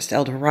Forest,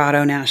 El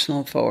Dorado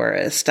National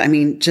Forest. I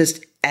mean,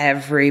 just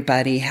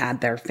everybody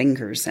had their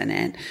fingers in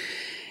it.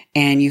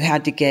 And you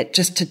had to get,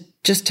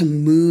 just to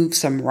move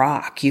some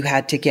rock, you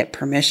had to get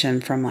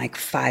permission from like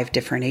 5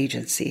 different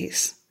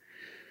agencies.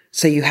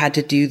 So you had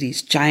to do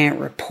these giant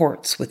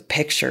reports with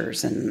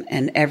pictures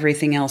and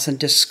everything else and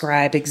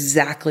describe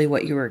exactly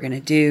what you were going to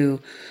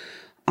do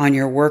on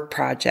your work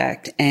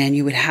project. And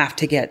you would have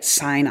to get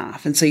sign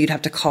off. And so you'd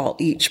have to call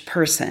each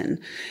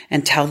person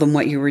and tell them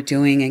what you were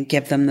doing and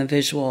give them the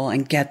visual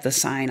and get the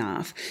sign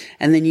off.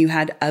 And then you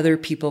had other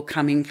people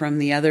coming from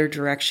the other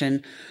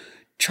direction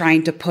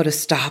trying to put a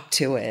stop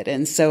to it.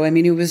 And so, I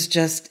mean, it was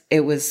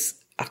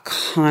a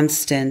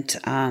constant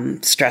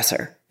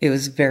stressor. It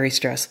was very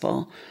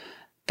stressful.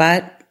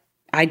 But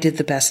I did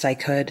the best I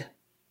could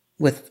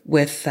with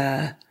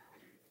the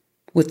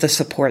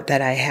support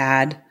that I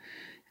had.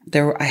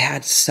 I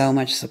had so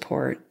much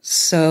support.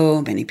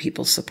 So many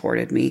people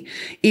supported me.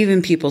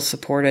 Even people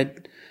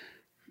supported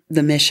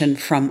the mission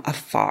from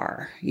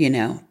afar. You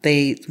know,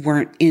 they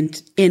weren't in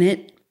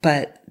it,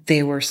 but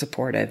they were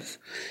supportive.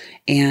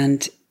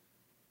 And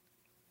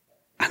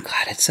I'm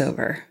glad it's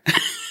over.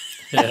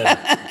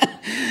 Yeah.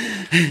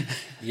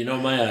 You know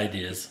my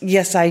ideas.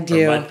 Yes, I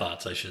do. Or my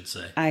thoughts, I should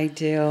say. I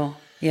do.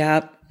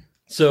 Yep.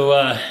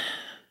 So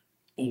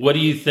what do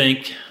you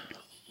think?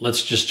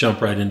 Let's just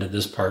jump right into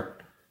this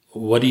part.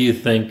 What do you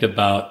think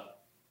about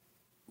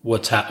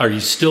are you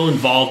still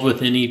involved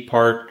with any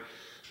part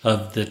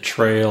of the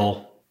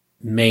trail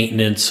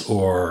maintenance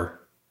or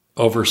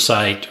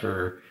oversight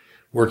or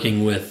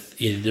working with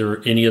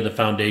either any of the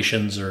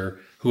foundations or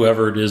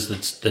whoever it is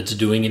that's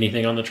doing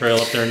anything on the trail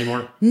up there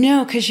anymore?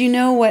 No, because you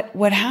know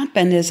what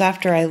happened is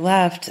after I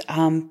left,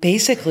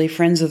 basically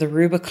Friends of the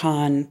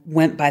Rubicon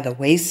went by the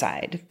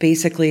wayside.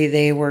 Basically,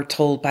 they were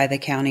told by the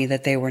county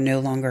that they were no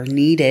longer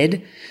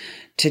needed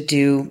to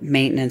do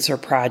maintenance or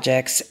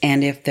projects.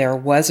 And if there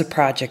was a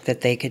project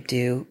that they could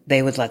do,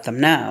 they would let them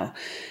know.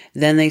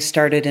 Then they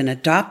started an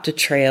Adopt a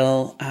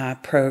Trail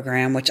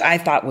program, which I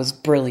thought was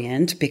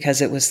brilliant because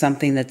it was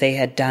something that they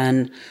had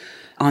done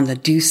on the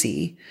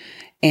Ducey.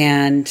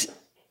 And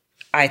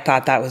I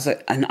thought that was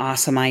an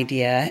awesome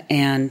idea.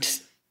 And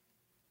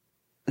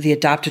the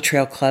Adopt a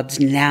Trail clubs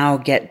now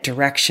get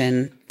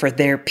direction for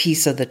their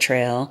piece of the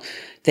trail.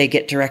 They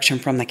get direction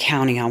from the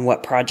county on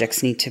what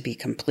projects need to be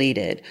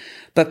completed.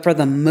 But for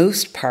the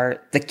most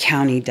part, the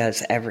county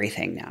does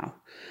everything now.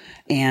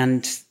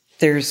 And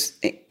there's,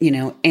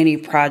 any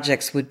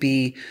projects would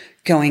be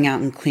going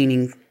out and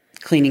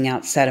cleaning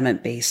out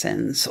sediment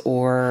basins,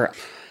 or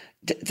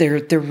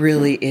there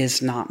really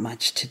is not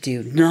much to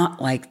do. Not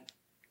like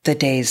the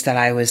days that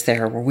I was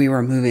there where we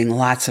were moving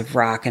lots of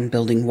rock and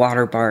building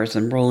water bars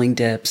and rolling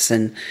dips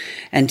and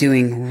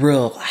doing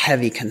real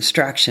heavy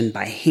construction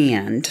by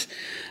hand.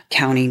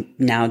 County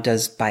now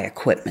does by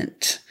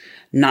equipment.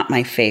 Not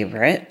my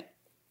favorite,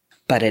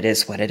 but it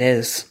is what it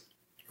is.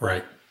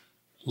 Right.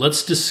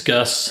 Let's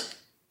discuss,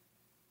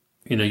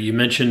 you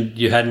mentioned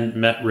you hadn't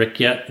met Rick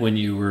yet when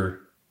you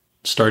were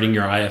starting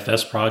your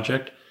IFS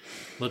project.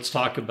 Let's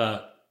talk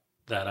about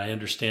that. I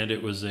understand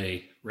it was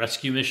a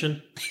rescue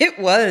mission. It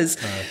was.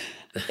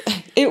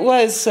 It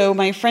was. So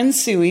my friend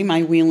Suey,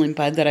 my wheeling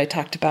bud that I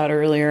talked about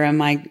earlier, and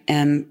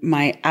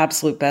my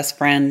absolute best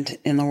friend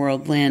in the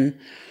world, Lynn,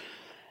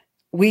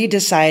 we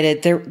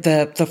decided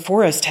the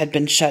forest had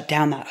been shut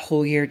down that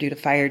whole year due to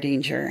fire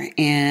danger.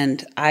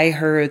 And I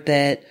heard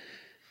that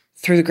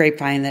through the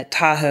grapevine that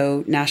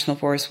Tahoe National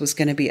Forest was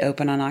going to be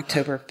open on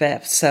October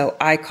 5th. So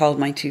I called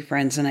my 2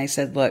 friends and I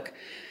said, look,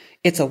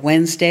 it's a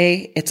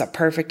Wednesday. It's a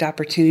perfect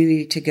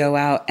opportunity to go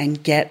out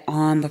and get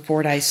on the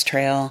Fordyce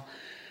Trail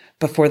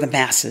before the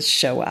masses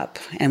show up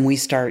and we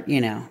start,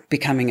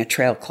 becoming a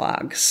trail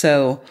clog.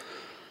 So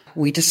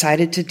we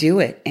decided to do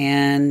it.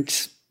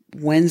 And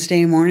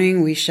Wednesday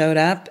morning we showed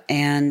up,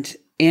 and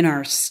in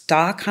our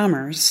stock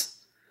Hummers,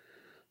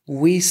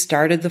 we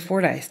started the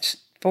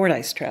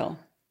Fordyce Trail.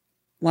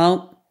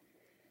 Well,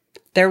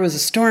 there was a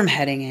storm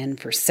heading in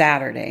for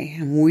Saturday,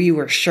 and we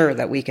were sure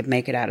that we could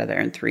make it out of there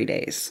in 3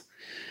 days.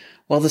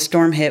 Well, the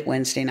storm hit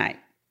Wednesday night.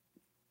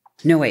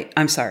 No, wait,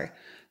 I'm sorry.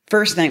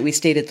 First night we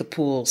stayed at the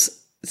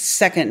pools.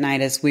 Second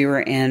night as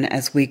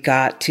we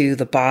got to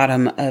the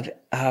bottom of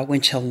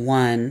Winch Hill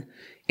 1,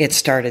 it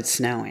started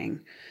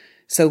snowing.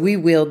 So we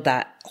wheeled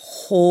that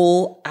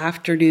whole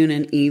afternoon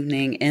and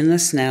evening in the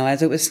snow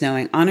as it was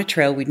snowing on a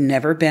trail we'd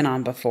never been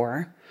on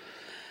before.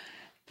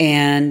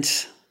 And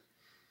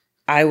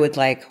I would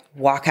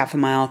walk half a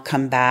mile,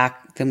 come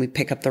back, then we'd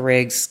pick up the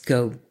rigs,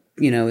 go,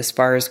 as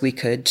far as we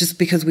could, just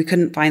because we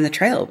couldn't find the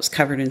trail. It was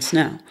covered in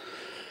snow.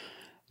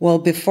 Well,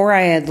 before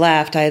I had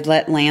left, I had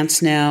let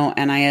Lance know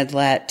and I had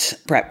let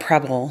Brett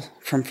Preble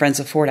from Friends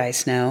of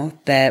Fordyce know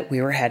that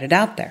we were headed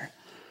out there.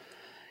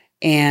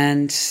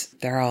 And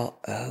they're all,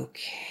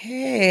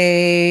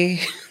 okay,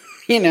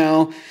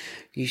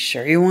 you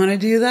sure you want to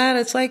do that?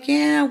 It's like,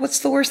 yeah,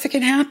 what's the worst that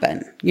can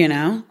happen?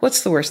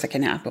 What's the worst that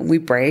can happen? We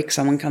break,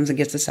 someone comes and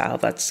gets us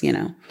out. That's,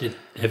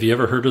 Have you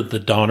ever heard of the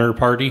Donner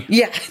Party?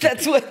 Yeah,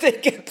 that's what they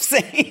kept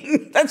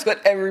saying. That's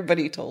what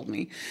everybody told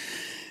me.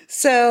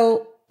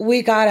 So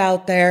we got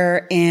out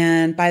there,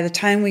 and by the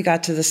time we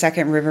got to the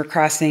second river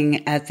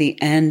crossing at the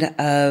end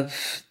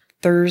of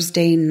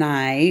Thursday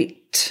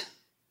night,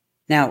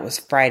 now it was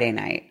Friday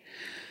night.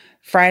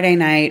 Friday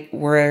night,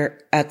 we're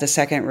at the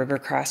second river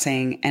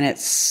crossing, and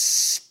it's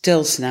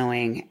still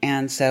snowing.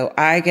 And so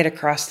I get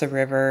across the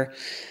river,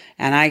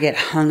 and I get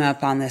hung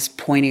up on this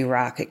pointy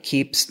rock.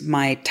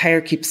 My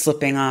tire keeps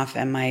slipping off,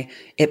 and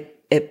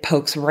it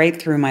pokes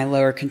right through my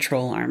lower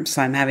control arm.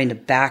 So I'm having to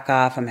back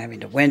off. I'm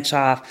having to winch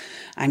off.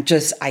 I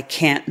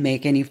can't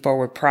make any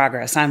forward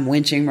progress. I'm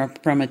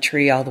winching from a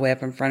tree all the way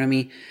up in front of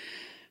me.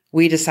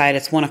 We decide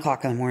it's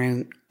 1:00 in the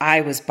morning. I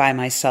was by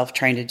myself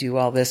trying to do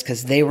all this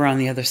because they were on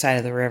the other side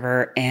of the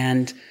river,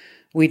 and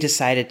we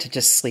decided to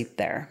just sleep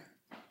there.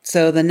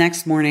 So the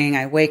next morning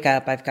I wake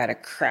up, I've got a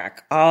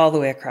crack all the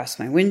way across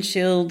my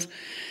windshield.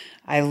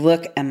 I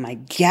look and my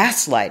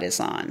gas light is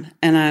on,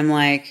 and I'm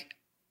like,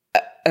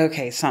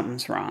 okay,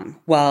 something's wrong.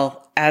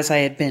 Well, as I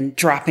had been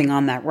dropping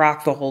on that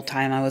rock the whole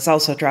time, I was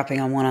also dropping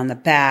on one on the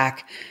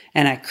back,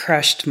 and I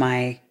crushed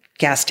my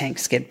gas tank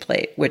skid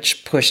plate,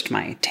 which pushed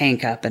my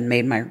tank up and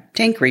made my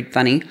tank read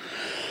funny.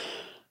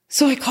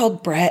 So I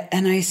called Brett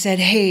and I said,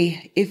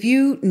 hey, if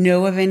you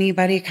know of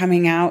anybody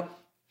coming out,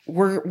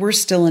 we're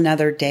still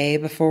another day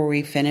before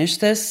we finish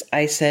this.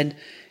 I said,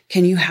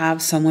 can you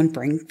have someone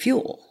bring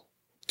fuel?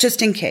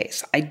 Just in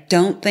case. I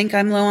don't think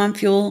I'm low on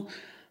fuel,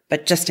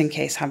 but just in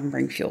case, have them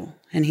bring fuel.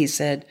 And he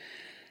said,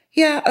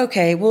 yeah,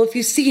 okay. Well, if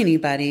you see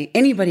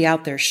anybody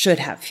out there should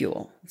have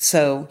fuel.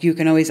 So you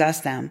can always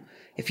ask them.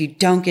 If you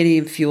don't get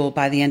any fuel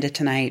by the end of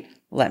tonight,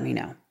 let me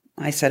know.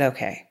 I said,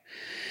 okay.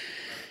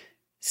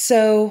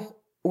 So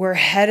we're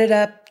headed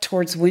up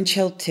towards Winch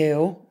Hill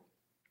 2,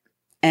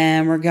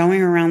 and we're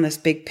going around this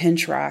big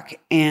pinch rock.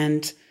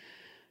 And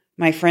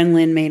my friend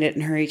Lynn made it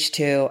in her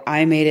H2.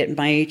 I made it in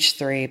my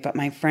H3, but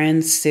my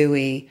friend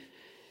Suey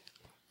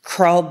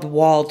crawled the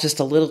wall just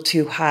a little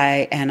too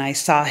high, and I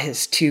saw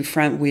his 2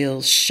 front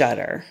wheels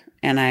shudder.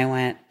 And I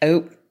went,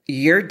 oh,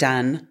 you're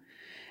done.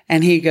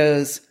 And he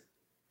goes,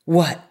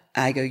 what?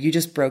 I go, you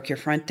just broke your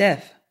front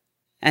diff.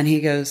 And he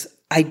goes,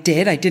 I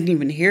did? I didn't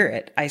even hear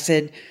it. I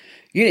said,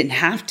 you didn't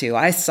have to.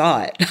 I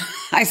saw it.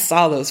 I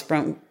saw those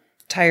front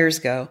tires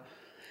go.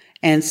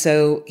 And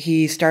so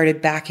he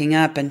started backing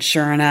up, and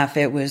sure enough,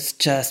 it was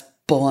just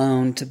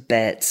blown to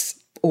bits,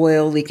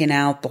 oil leaking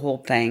out, the whole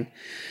thing.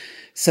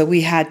 So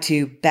we had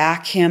to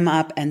back him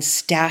up and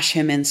stash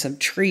him in some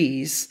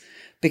trees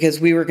because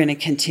we were going to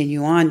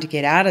continue on to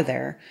get out of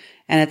there.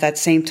 And at that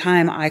same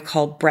time, I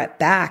called Brett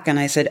back and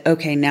I said,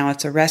 okay, now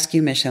it's a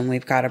rescue mission.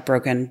 We've got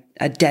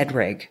a dead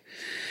rig.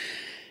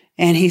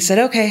 And he said,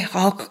 okay,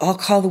 I'll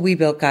call the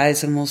Webuilt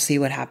guys and we'll see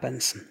what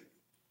happens.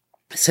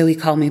 So he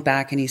called me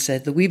back and he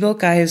said, the Webuilt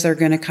guys are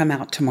going to come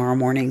out tomorrow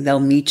morning.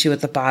 They'll meet you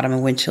at the bottom of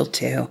Winch Hill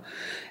 2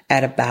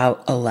 at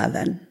about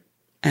 11.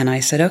 And I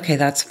said, okay,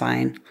 that's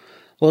fine.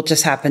 Well, it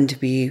just happened to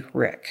be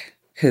Rick,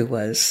 who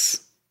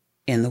was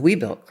in the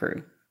Webuilt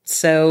crew.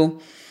 So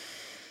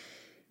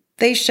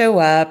they show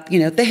up,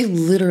 they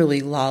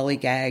literally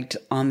lollygagged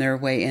on their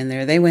way in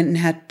there. They went and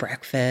had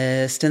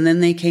breakfast, and then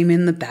they came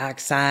in the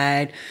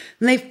backside,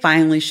 and they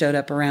finally showed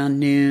up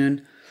around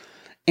noon.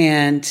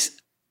 And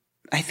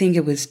I think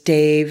it was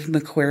Dave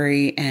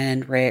McQuarrie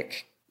and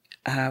Rick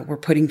were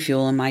putting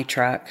fuel in my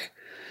truck.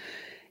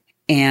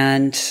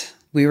 And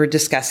we were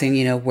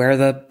discussing, where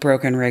the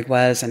broken rig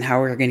was and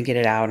how we were going to get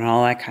it out and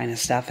all that kind of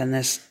stuff. And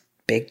this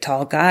big,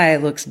 tall guy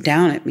looks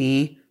down at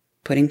me,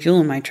 putting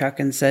fuel in my truck,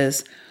 and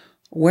says,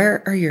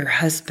 where are your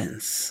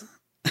husbands?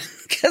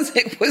 Because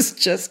it was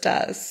just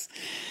us.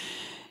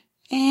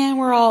 And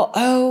we're all,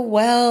 oh,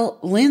 well,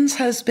 Lynn's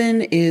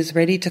husband is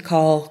ready to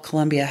call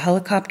Columbia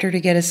Helicopter to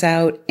get us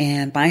out.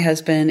 And my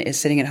husband is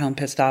sitting at home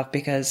pissed off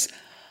because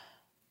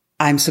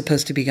I'm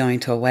supposed to be going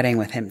to a wedding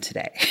with him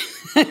today.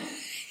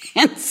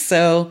 And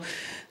so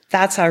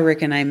that's how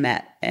Rick and I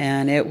met.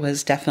 And it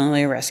was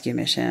definitely a rescue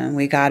mission.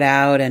 We got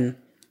out, and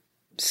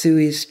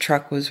Suey's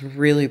truck was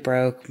really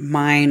broke.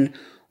 Mine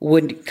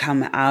wouldn't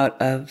come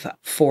out of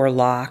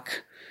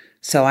 4-lock.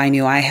 So I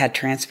knew I had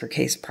transfer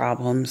case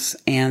problems.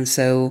 And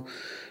so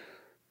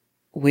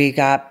we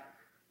got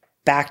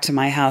back to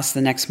my house the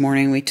next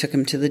morning. We took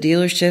him to the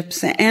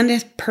dealerships, and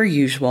as per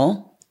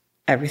usual,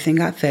 everything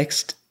got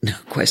fixed. No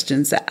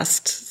questions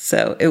asked.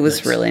 So it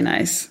was really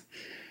nice.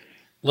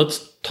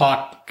 Let's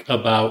talk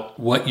about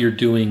what you're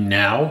doing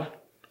now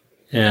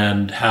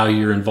and how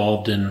you're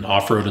involved in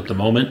off-road at the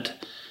moment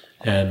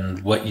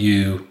and what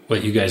you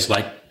guys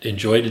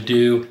enjoy to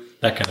do,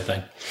 that kind of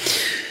thing.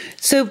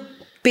 So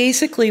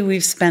basically,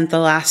 we've spent the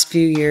last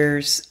few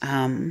years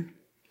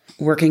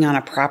working on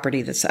a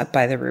property that's up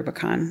by the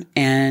Rubicon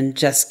and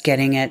just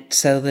getting it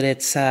so that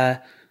it's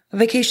a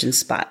vacation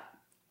spot.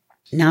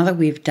 Now that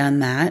we've done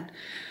that,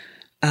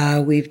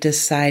 we've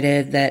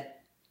decided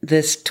that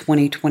this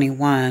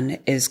 2021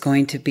 is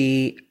going to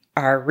be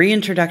our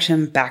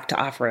reintroduction back to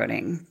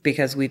off-roading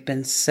because we've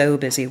been so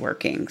busy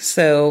working.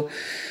 So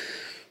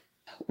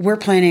we're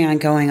planning on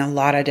going a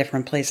lot of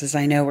different places.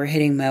 I know we're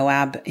hitting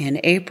Moab in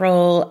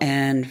April,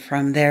 and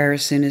from there,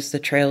 as soon as the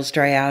trails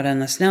dry out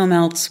and the snow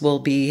melts, we'll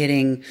be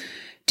hitting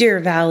Deer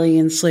Valley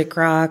and Slick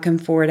Rock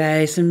and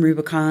Fordyce and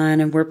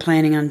Rubicon, and we're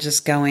planning on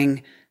just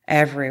going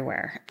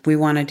everywhere. We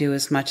want to do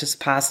as much as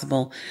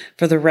possible.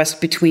 For the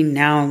rest between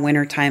now and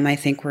wintertime, I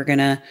think we're going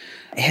to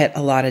hit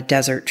a lot of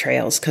desert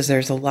trails because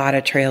there's a lot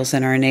of trails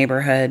in our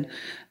neighborhood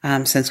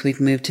since we've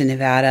moved to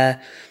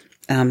Nevada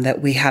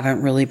that we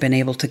haven't really been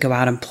able to go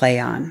out and play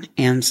on.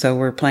 And so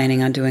we're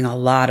planning on doing a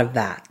lot of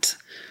that.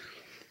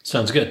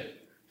 Sounds good.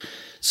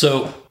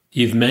 So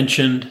you've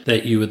mentioned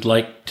that you would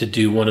like to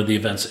do one of the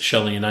events that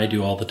Shelley and I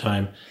do all the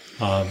time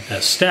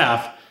as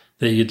staff,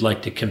 that you'd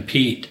like to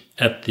compete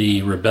at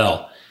the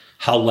Rebelle.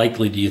 How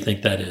likely do you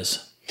think that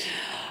is?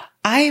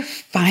 I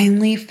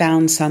finally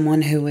found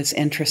someone who was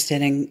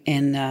interested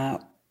in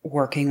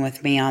working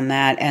with me on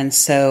that. And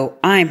so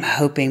I'm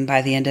hoping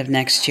by the end of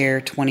next year,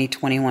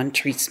 2021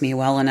 treats me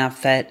well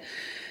enough that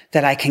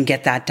I can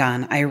get that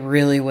done. I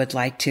really would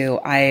like to.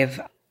 I've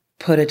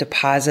put a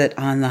deposit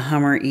on the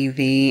Hummer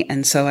EV.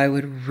 And so I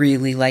would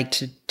really like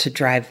to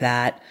drive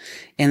that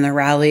in the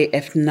rally.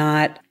 If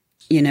not,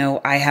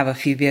 I have a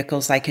few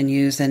vehicles I can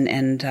use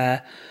and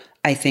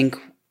I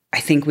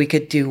think we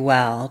could do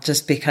well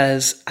just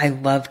because I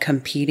love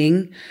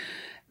competing.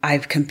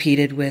 I've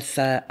competed with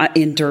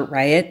in Dirt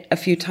Riot a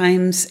few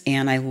times,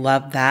 and I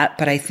love that.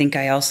 But I think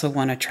I also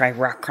want to try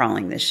rock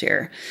crawling this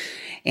year.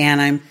 And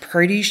I'm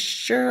pretty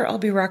sure I'll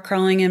be rock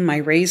crawling in my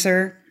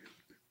Razor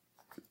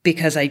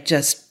because I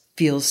just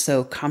feel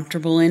so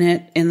comfortable in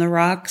it, in the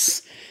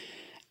rocks.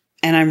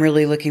 And I'm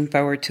really looking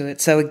forward to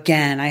it. So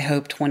again, I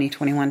hope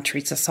 2021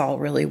 treats us all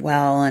really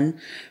well and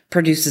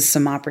produces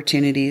some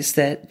opportunities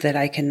that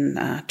I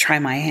can try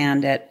my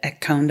hand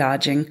at cone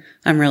dodging.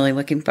 I'm really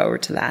looking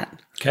forward to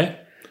that. Okay.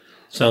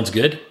 Sounds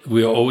good.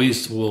 We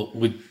always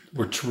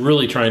we're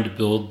really trying to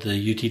build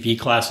the UTV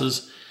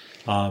classes.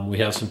 We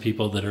have some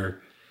people that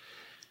are,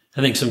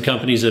 I think some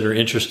companies that are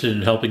interested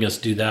in helping us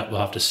do that. We'll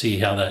have to see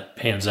how that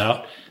pans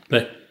out.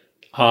 But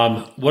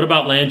what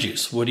about land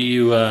use? What are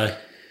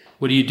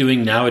you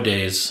doing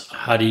nowadays?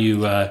 How do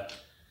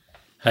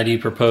you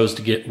propose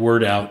to get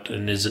word out?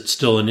 And is it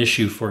still an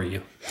issue for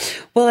you?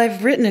 Well,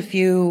 I've written a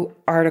few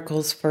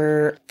articles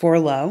for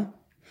Low.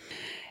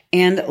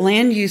 And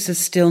land use is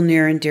still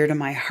near and dear to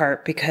my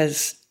heart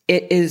because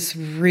it is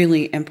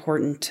really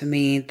important to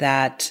me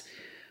that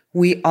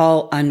we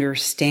all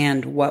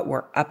understand what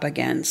we're up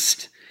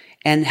against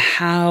and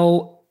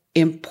how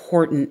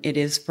important it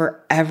is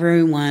for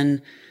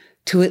everyone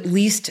to at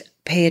least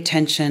pay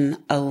attention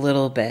a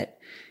little bit.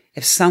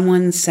 If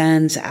someone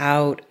sends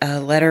out a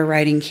letter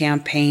writing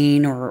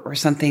campaign or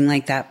something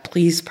like that,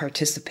 please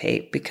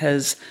participate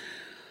because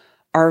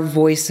our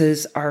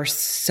voices are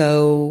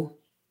so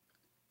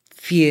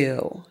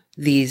few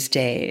these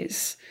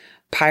days.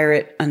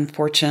 Pirate,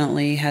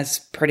 unfortunately, has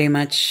pretty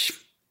much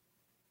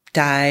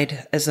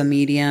died as a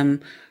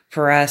medium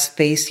for us.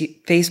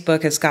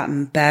 Facebook has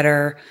gotten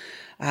better.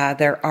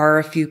 There are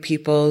a few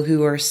people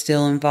who are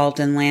still involved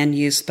in land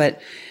use,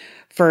 but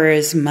for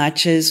as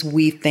much as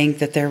we think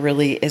that there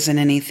really isn't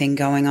anything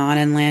going on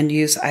in land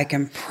use, I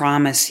can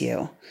promise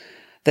you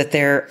that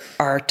there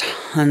are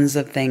tons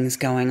of things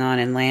going on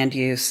in land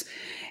use.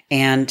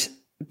 And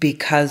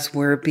because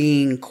we're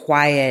being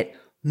quiet,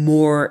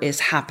 more is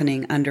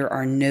happening under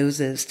our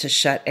noses to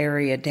shut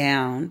areas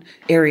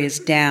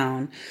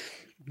down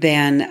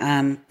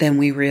than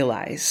we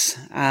realize.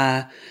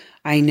 I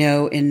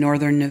know in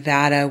northern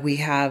Nevada we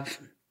have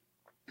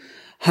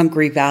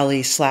Hunkery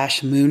Valley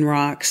 / Moon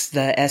Rocks.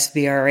 The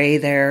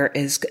SVRA there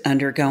is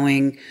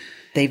undergoing.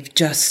 They've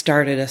just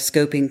started a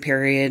scoping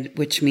period,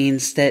 which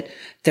means that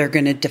they're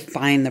going to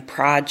define the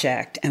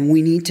project, and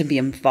we need to be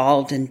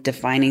involved in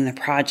defining the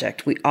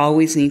project. We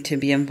always need to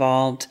be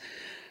involved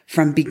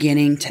from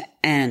beginning to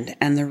end.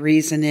 And the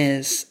reason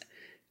is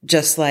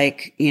just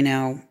like,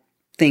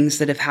 things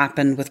that have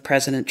happened with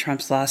President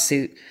Trump's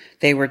lawsuit,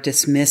 they were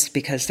dismissed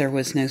because there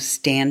was no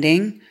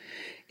standing.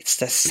 It's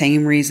the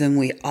same reason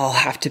we all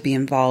have to be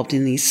involved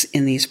in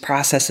these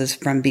processes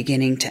from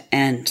beginning to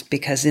end,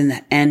 because in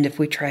the end, if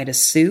we try to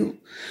sue,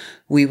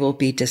 we will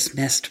be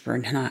dismissed for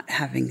not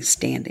having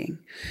standing.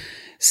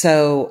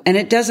 So, and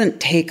it doesn't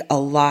take a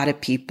lot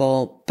of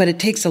people, but it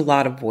takes a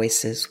lot of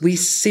voices. We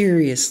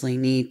seriously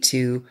need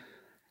to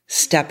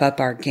step up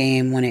our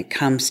game when it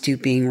comes to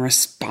being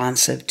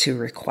responsive to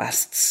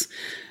requests.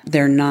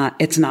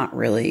 It's not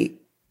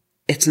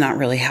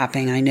really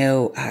happening. I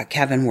know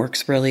Kevin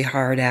works really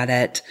hard at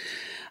it.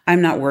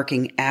 I'm not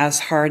working as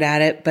hard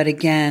at it, but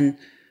again,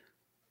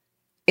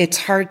 it's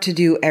hard to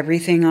do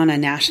everything on a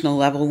national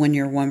level when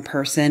you're one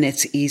person.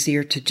 It's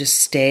easier to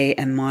just stay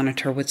and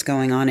monitor what's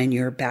going on in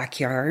your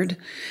backyard.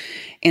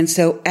 And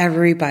so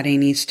everybody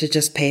needs to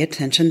just pay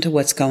attention to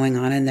what's going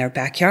on in their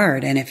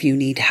backyard. And if you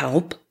need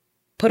help,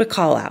 put a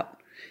call out.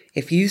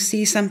 If you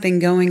see something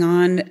going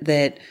on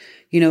that,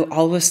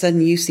 all of a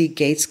sudden you see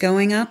gates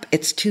going up,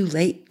 it's too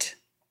late.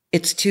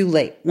 It's too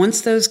late.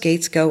 Once those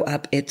gates go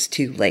up, it's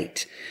too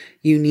late.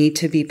 You need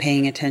to be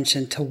paying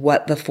attention to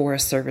what the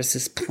Forest Service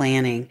is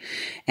planning.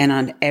 And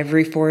on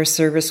every Forest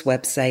Service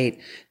website,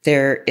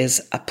 there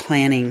is a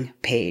planning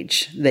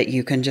page that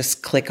you can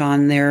just click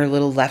on their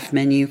little left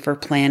menu for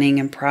planning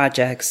and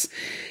projects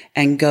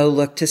and go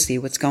look to see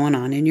what's going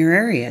on in your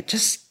area.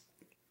 Just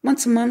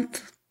once a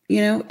month,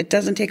 it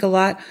doesn't take a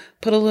lot.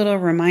 Put a little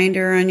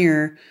reminder on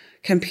your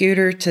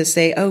computer to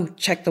say, oh,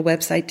 check the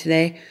website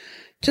today,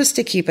 just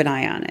to keep an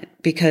eye on it,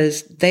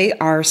 because they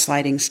are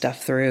sliding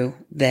stuff through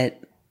that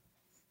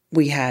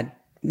we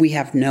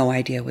have no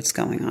idea what's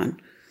going on.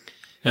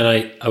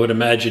 And I would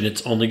imagine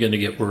it's only going to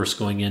get worse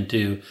going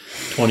into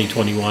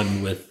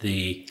 2021 with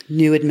the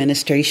new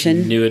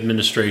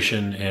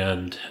administration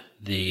and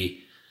the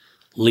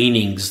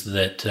leanings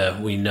that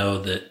we know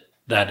that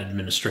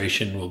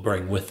administration will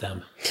bring with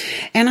them.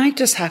 And I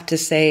just have to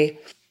say,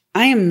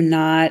 I am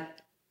not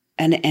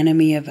an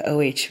enemy of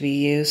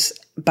OHVUs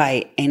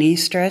by any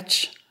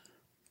stretch,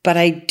 but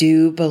I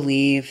do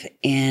believe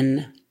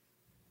in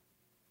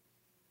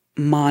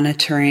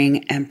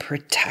monitoring and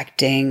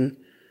protecting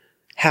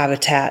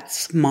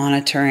habitats,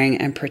 monitoring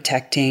and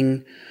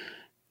protecting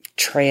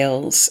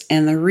trails.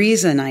 And the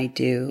reason I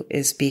do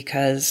is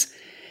because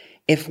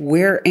if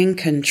we're in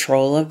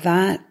control of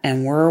that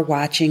and we're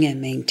watching and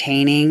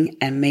maintaining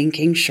and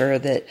making sure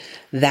that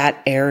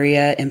that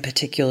area in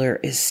particular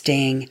is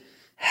staying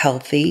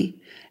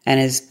healthy and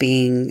is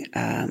being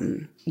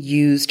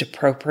used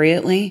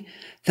appropriately,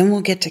 then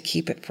we'll get to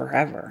keep it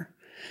forever.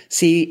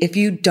 See, if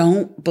you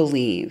don't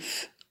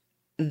believe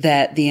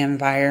that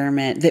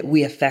that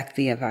we affect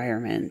the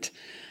environment,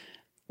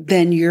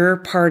 then you're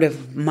part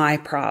of my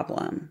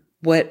problem.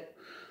 What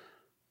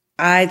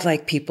I'd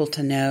like people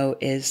to know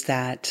is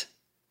that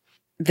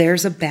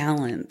there's a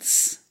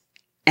balance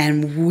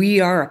and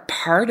we are a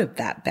part of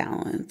that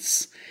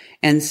balance.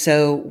 And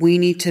so we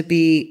need to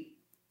be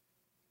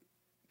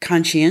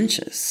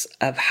conscientious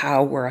of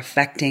how we're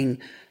affecting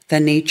the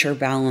nature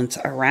balance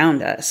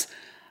around us.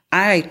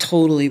 I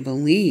totally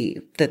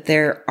believe that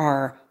there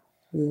are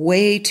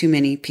way too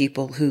many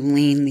people who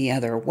lean the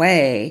other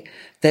way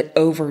that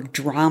over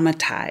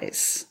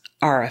dramatize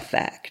our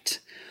effect.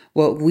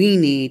 What we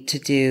need to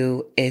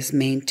do is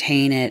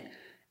maintain it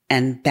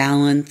and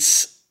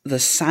balance the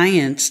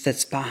science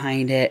that's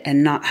behind it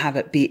and not have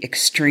it be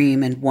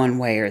extreme in one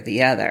way or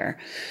the other.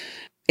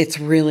 It's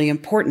really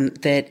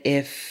important that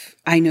if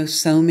I know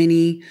so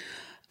many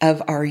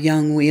of our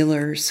young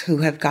wheelers who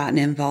have gotten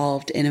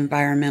involved in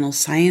environmental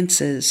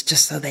sciences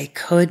just so they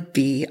could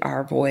be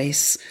our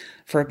voice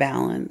for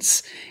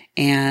balance.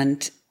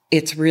 And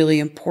it's really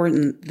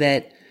important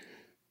that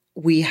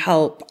we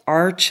help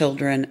our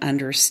children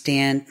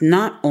understand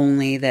not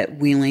only that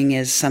wheeling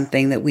is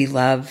something that we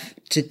love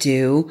to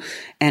do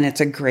and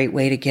it's a great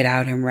way to get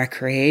out and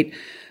recreate,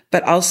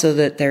 but also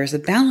that there's a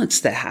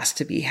balance that has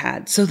to be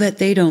had so that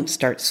they don't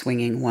start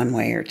swinging one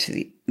way or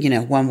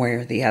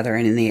the other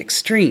and in the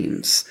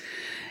extremes.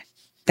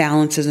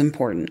 Balance is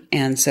important.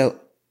 And so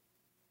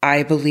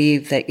I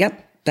believe that,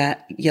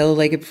 that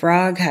yellow-legged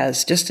frog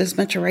has just as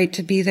much a right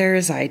to be there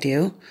as I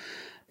do.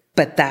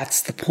 But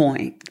that's the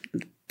point.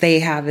 They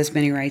have as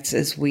many rights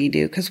as we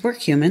do because we're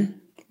human,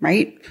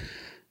 right?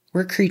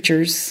 We're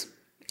creatures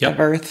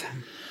of Earth.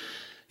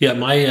 Yeah,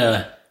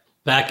 my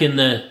back in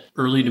the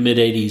early to mid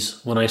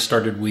 80s when I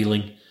started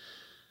wheeling,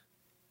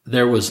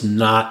 there was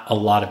not a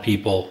lot of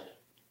people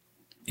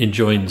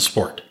enjoying the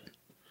sport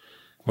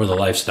or the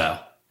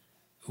lifestyle.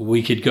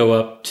 We could go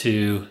up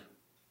to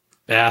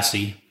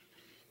Basse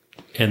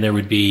and there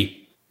would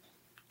be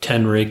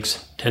 10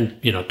 rigs,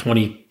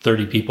 20,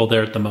 30 people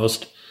there at the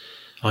most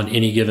on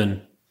any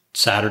given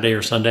Saturday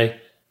or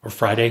Sunday or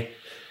Friday.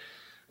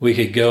 We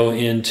could go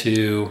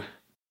into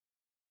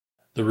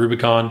the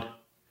Rubicon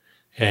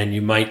and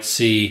you might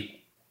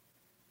see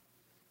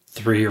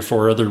 3 or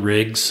 4 other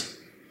rigs,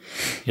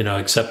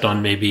 except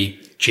on maybe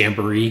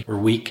Jamboree or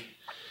Week.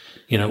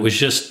 It was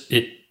just,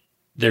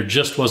 there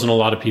just wasn't a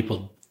lot of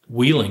people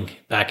wheeling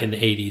back in the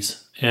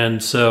 80s.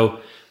 And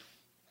so,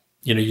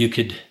 you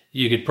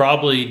could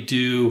probably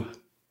do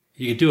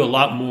a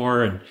lot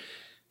more and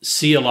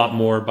see a lot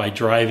more by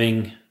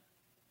driving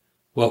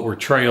what were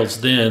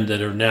trails then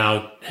that are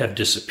now have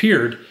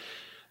disappeared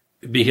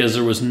because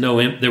there was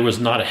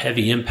not a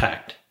heavy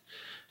impact.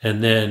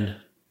 And then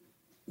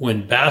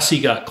when Basse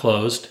got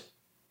closed,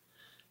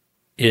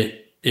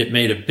 it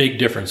made a big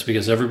difference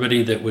because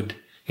everybody that would,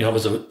 it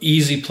was an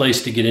easy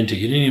place to get into.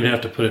 You didn't even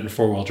have to put it in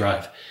 4-wheel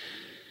drive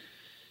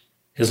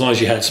as long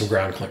as you had some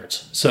ground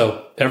clearance.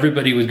 So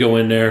everybody would go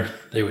in there,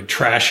 they would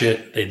trash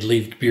it, they'd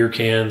leave beer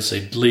cans,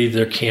 they'd leave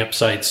their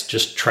campsites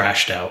just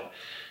trashed out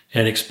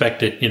and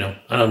expect it,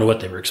 I don't know what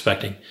they were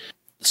expecting.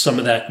 some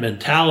of that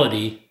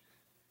mentality,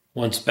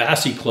 once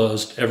Bassey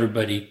closed,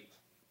 everybody,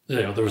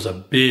 there was a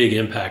big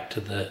impact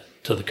to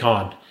the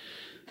con.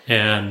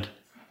 And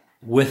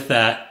with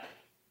that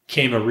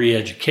came a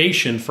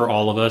re-education for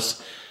all of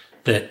us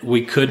that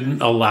we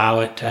couldn't allow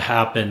it to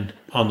happen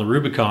on the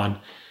Rubicon,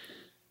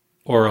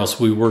 or else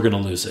we were going to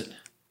lose it.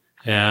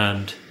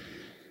 And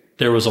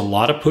there was a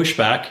lot of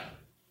pushback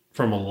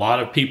from a lot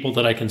of people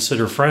that I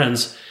consider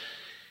friends.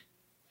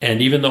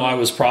 And even though I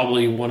was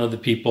probably one of the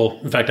people,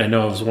 in fact, I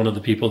know I was one of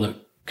the people that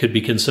could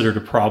be considered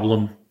a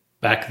problem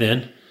back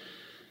then,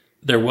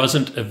 there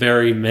wasn't a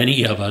very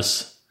many of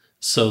us.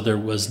 So there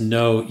was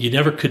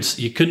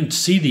you couldn't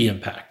see the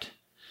impact.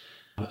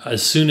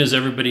 As soon as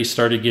everybody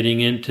started getting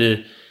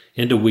into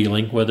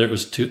wheeling, whether it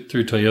was through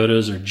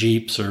Toyotas or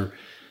Jeeps or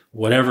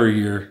whatever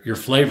your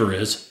flavor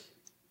is,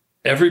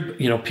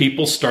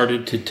 people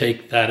started to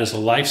take that as a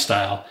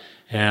lifestyle,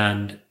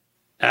 and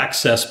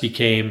access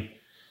became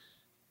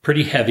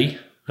pretty heavy.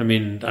 I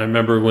mean, I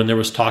remember when there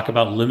was talk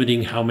about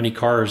limiting how many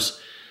cars,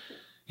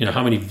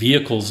 how many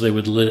vehicles they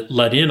would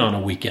let in on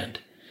a weekend,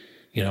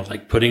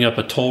 like putting up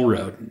a toll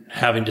road, and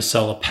having to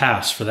sell a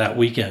pass for that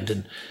weekend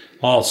and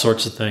all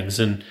sorts of things.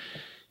 And,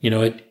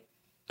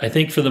 I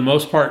think for the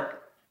most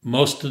part,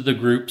 most of the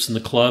groups and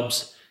the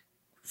clubs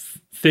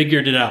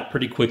figured it out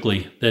pretty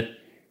quickly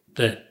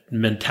that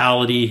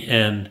mentality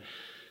and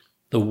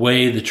the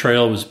way the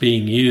trail was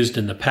being used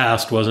in the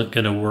past wasn't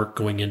going to work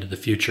going into the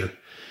future.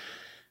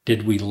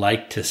 Did we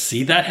like to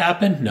see that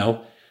happen?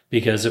 No,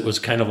 because it was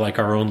kind of like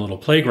our own little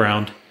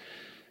playground.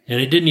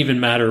 And it didn't even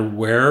matter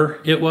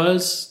where it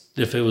was,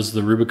 if it was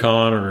the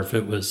Rubicon or if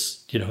it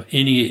was,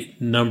 any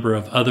number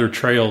of other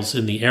trails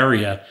in the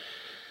area,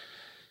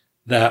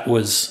 that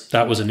was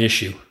an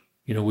issue.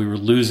 We were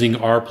losing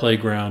our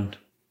playground.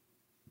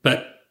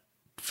 But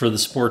for the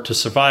sport to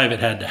survive, it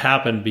had to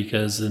happen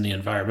because then the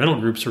environmental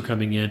groups were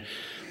coming in.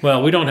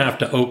 Well, we don't have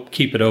to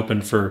keep it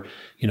open for,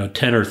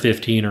 10 or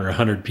 15 or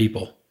 100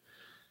 people.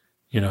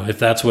 If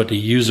that's what the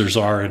users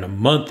are in a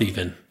month,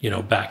 even,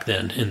 back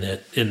then in the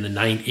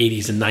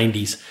 80s and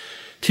 90s,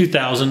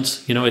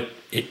 2000s,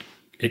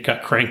 it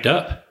got cranked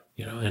up,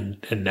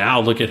 and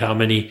now look at how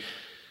many.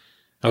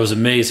 I was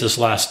amazed this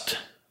last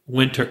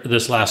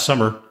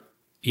summer,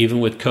 even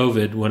with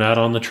COVID, went out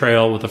on the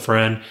trail with a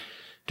friend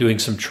doing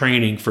some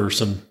training for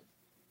some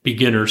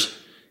beginners,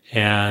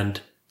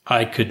 and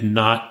I could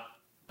not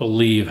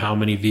believe how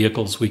many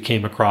vehicles we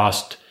came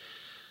across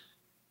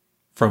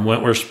from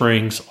Wentworth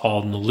Springs,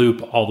 all in the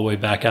loop, all the way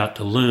back out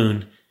to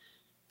Loon,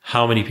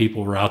 how many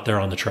people were out there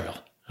on the trail.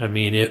 I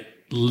mean, it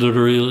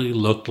literally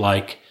looked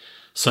like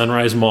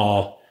Sunrise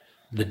Mall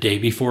the day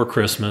before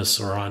Christmas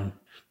or on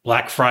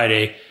Black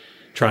Friday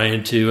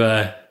trying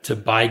to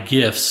buy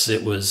gifts.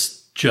 It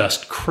was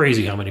just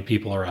crazy how many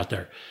people are out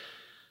there.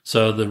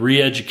 So the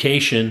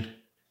re-education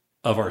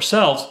of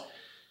ourselves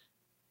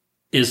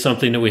is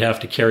something that we have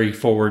to carry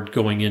forward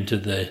going into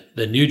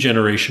the new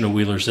generation of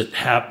wheelers that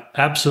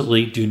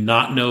absolutely do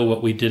not know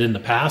what we did in the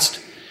past.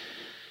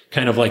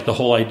 Kind of like the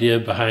whole idea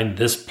behind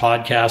this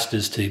podcast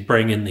is to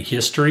bring in the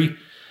history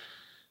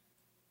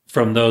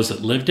from those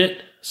that lived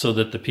it so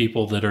that the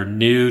people that are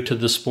new to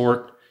the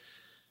sport,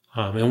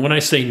 and when I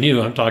say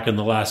new, I'm talking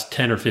the last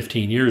 10 or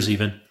 15 years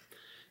even,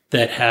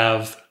 that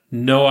have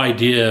no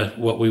idea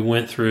what we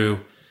went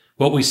through,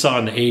 what we saw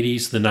in the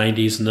 80s, the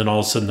 90s, and then all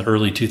of a sudden the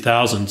early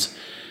 2000s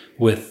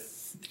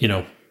with,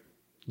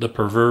 the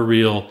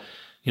proverbial,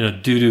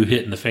 doo-doo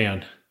hitting the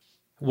fan.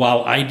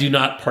 While I do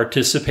not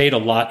participate a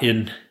lot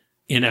in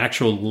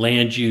actual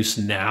land use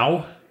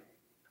now,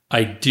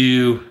 I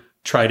do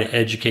try to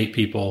educate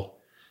people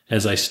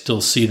as I still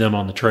see them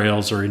on the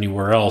trails or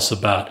anywhere else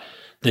about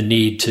the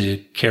need to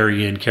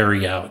carry in,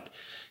 carry out,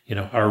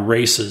 our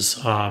races.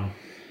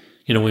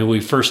 When we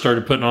first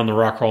started putting on the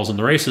rock crawls and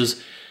the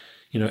races,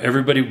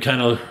 everybody would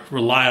kind of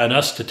rely on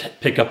us to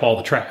pick up all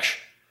the trash.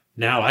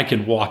 Now I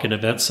can walk an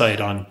event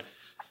site on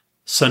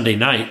Sunday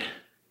night,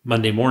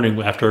 Monday morning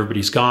after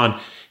everybody's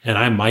gone, and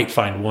I might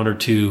find one or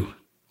two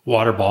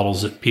water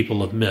bottles that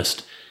people have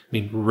missed. I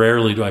mean,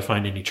 rarely do I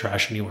find any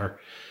trash anywhere.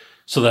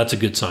 So that's a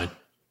good sign.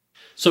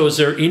 So is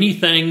there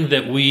anything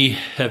that we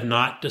have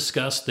not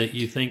discussed that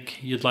you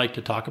think you'd like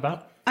to talk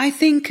about? I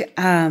think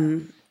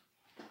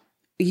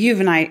you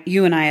and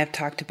I have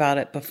talked about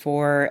it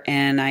before,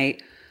 and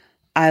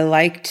I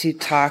like to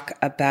talk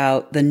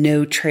about the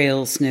no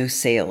trails, no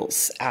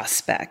sales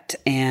aspect.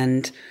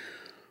 And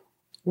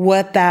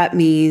what that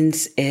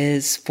means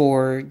is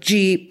for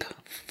Jeep,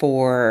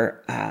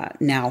 for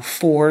now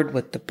Ford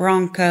with the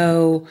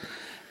Bronco,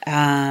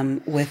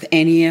 with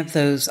any of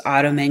those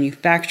auto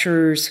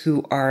manufacturers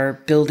who are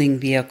building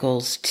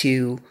vehicles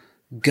to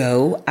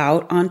go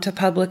out onto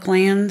public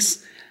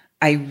lands,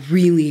 I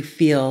really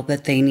feel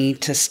that they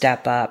need to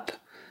step up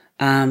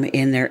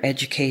in their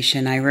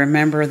education. I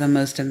remember the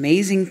most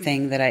amazing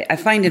thing that I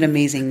find it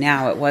amazing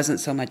now. It wasn't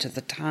so much at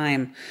the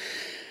time.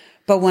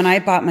 But when I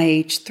bought my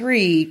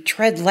H3,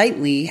 Tread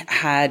Lightly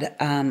had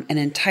an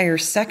entire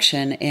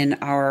section in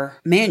our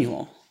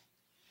manual.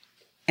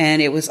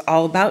 And it was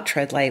all about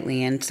Tread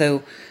Lightly. And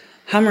so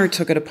Hummer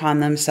took it upon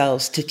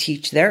themselves to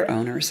teach their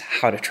owners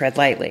how to tread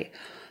lightly.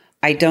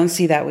 I don't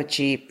see that with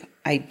Jeep.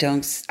 I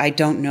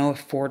don't know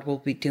if Ford will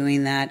be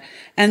doing that.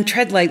 And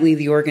Tread Lightly,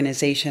 the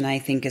organization, I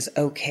think is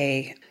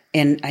okay.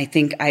 And I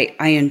think I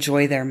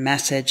enjoy their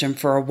message. And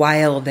for a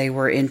while they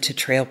were into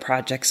trail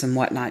projects and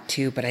whatnot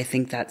too, but I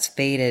think that's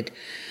faded.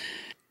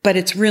 But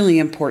it's really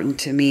important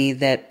to me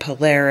that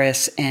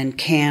Polaris and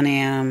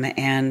Can-Am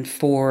and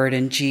Ford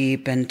and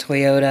Jeep and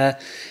Toyota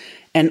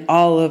and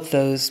all of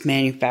those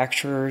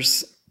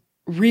manufacturers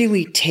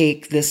really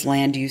take this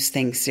land use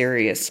thing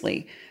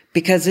seriously,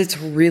 because it's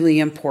really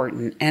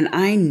important. And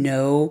I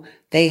know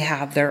they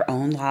have their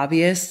own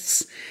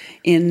lobbyists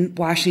in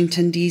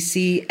Washington,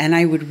 D.C., and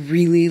I would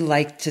really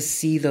like to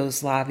see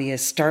those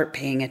lobbyists start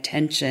paying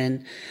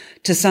attention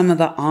to some of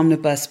the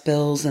omnibus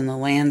bills and the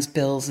lands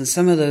bills and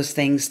some of those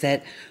things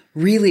that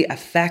really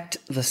affect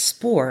the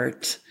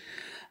sport,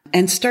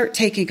 and start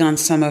taking on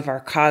some of our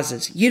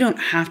causes. You don't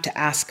have to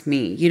ask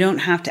me. You don't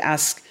have to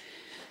ask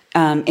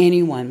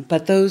anyone,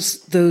 but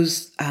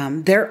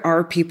there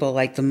are people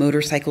like the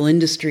Motorcycle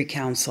Industry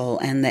Council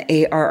and the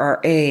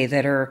ARRA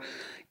that are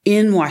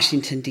in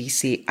Washington,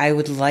 D.C. I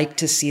would like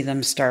to see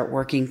them start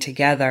working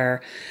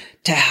together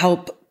to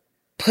help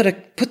put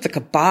the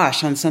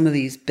kibosh on some of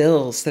these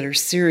bills that are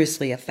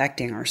seriously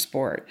affecting our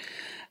sport.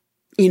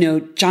 You know,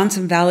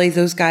 Johnson Valley,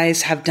 those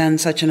guys have done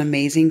such an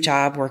amazing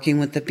job working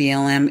with the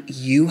BLM.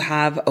 You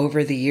have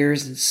over the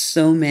years in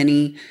so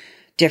many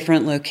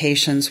different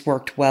locations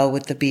worked well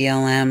with the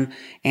BLM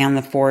and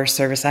the Forest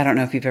Service. I don't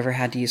know if you've ever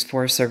had to use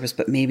Forest Service,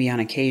 but maybe on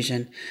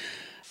occasion.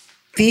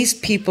 These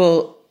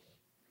people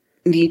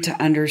need to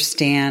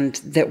understand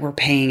that we're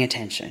paying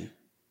attention,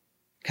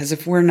 because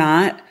if we're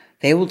not,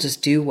 they will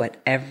just do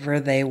whatever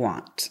they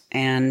want.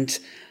 And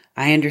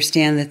I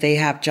understand that they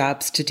have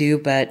jobs to do,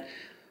 but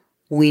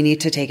we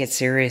need to take it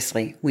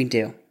seriously. We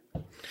do.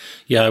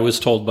 Yeah, I was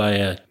told by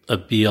a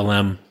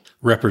BLM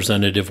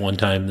representative one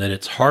time that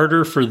it's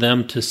harder for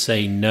them to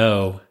say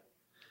no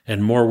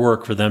and more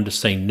work for them to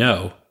say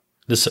no.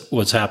 This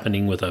was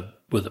happening with a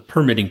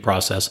permitting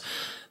process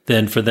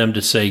than for them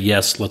to say,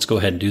 yes, let's go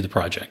ahead and do the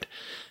project.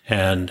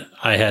 And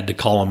I had to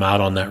call them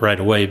out on that right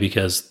away,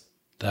 because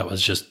that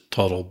was just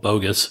total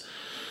bogus.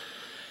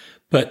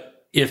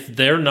 But if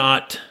they're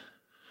not,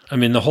 I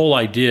mean, the whole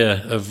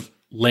idea of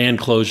land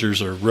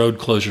closures or road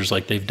closures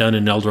like they've done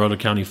in El Dorado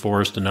County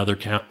Forest and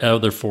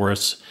other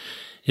forests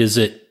is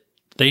that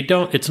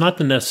it's not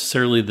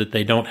necessarily that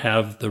they don't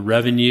have the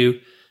revenue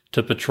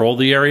to patrol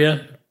the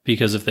area,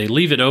 because if they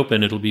leave it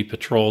open, it'll be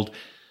patrolled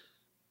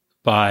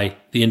by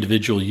the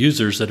individual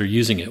users that are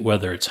using it,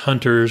 whether it's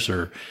hunters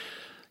or,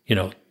 you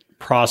know,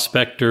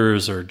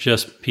 prospectors or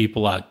just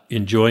people out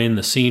enjoying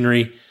the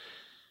scenery.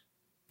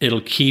 It'll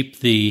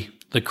keep the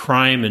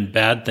crime and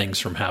bad things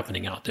from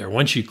happening out there.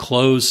 Once you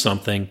close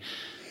something,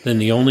 then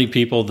the only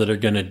people that are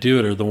going to do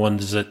it are the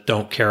ones that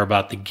don't care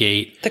about the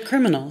gate. The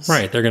criminals.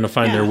 Right. They're going to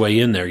find their way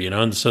in there, you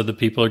know, and so the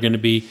people are going to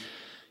be,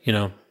 you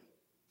know,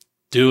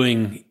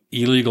 doing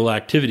illegal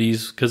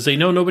activities because they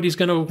know nobody's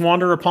going to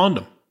wander upon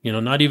them. You know,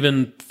 not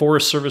even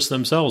Forest Service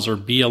themselves or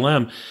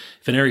BLM.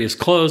 If an area is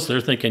closed, they're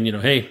thinking, you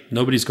know, hey,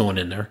 nobody's going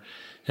in there.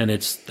 And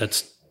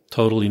that's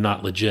totally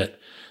not legit.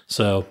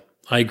 So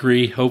I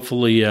agree.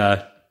 Hopefully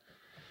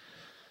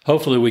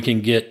we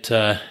can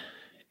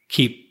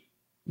keep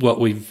what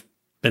we've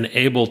been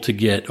able to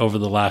get over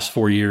the last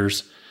 4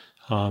 years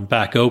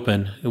back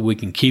open. We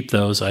can keep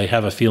those. I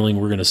have a feeling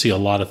we're going to see a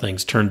lot of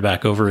things turned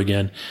back over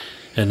again,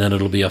 and then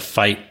it'll be a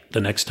fight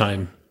the next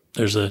time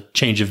there's a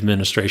change of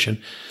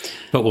administration.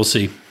 But we'll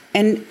see.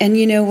 And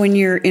you know, when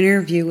your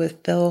interview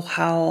with Bill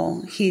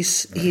Howell, he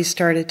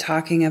started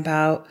talking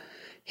about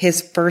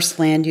his first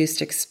land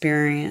use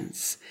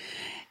experience,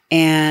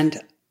 and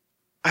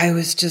I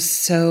was just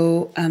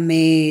so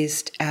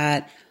amazed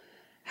at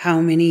how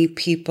many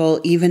people,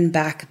 even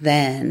back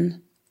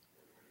then,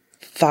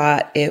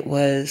 thought it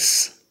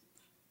was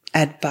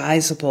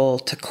advisable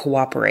to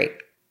cooperate.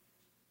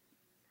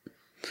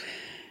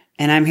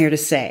 And I'm here to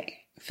say,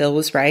 Phil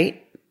was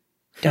right.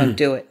 Don't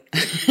do it.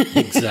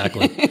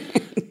 Exactly.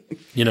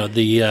 You know,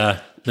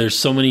 there's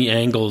so many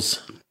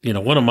angles. You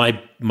know, one of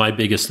my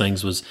biggest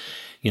things was,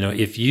 you know,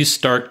 if you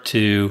start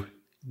to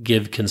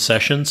give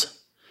concessions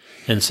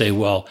and say,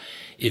 well,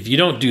 if you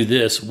don't do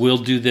this, we'll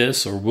do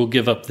this, or we'll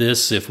give up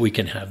this if we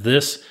can have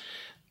this.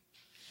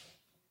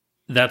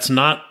 That's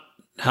not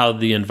how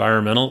the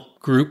environmental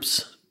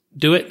groups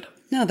do it.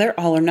 No, they're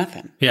all or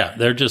nothing. Yeah,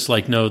 they're just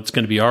like, no, it's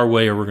going to be our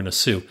way or we're going to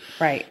sue.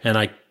 Right. And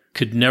I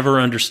could never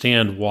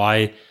understand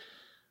why,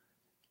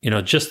 you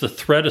know, just the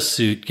threat of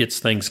suit gets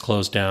things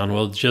closed down.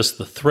 Well, just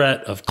the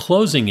threat of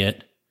closing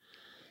it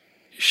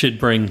should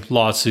bring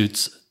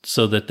lawsuits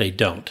so that they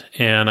don't.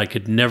 And I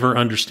could never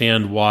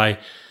understand why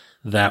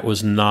that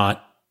wasn't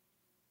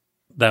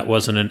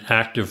an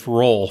active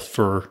role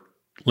for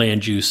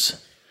land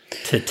use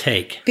to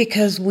take.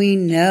 Because we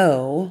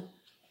know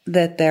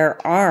that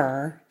there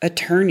are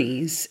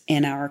attorneys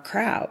in our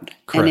crowd.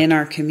 Correct. And in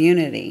our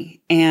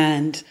community.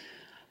 And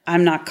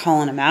I'm not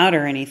calling them out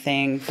or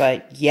anything,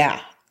 but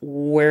yeah,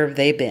 where have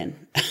they been?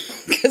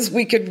 because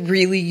we could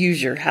really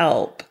use your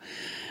help.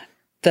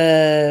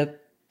 The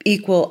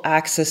Equal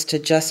Access to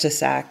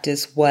Justice Act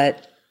is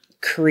what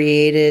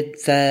created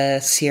the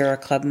Sierra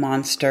Club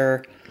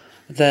monster,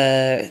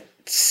 the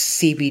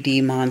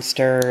CBD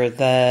monster,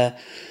 the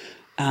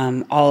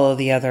all of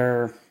the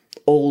other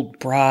old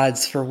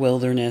broads for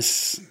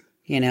wilderness,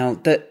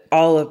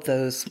 all of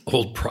those.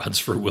 Old broads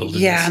for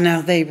wilderness. Yeah,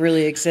 no, they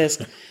really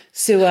exist.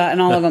 SUA and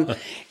all of them.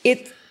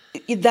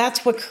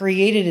 That's what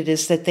created it,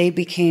 is that they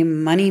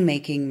became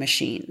money-making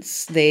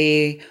machines.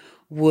 They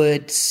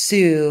would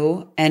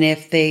sue, and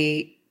if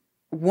they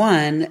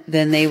won,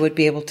 then they would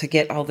be able to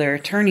get all their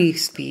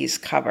attorney's fees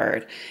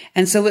covered.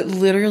 And so it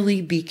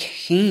literally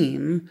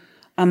became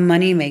a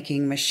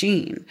money-making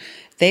machine.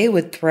 They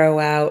would throw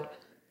out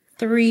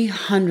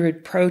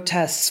 300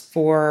 protests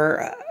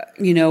for,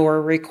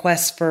 or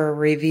requests for a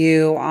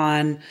review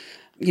on,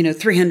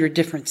 300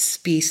 different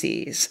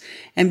species.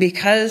 And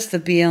because the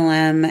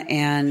BLM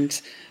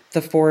and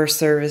the Forest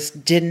Service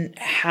didn't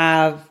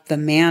have the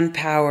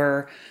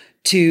manpower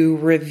to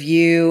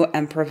review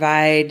and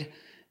provide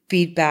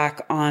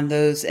feedback on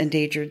those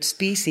endangered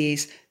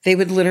species, they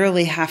would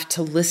literally have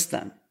to list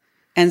them.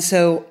 And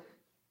so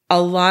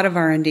a lot of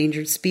our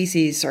endangered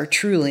species are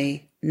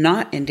truly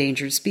not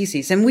endangered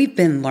species. And we've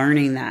been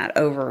learning that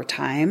over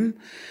time.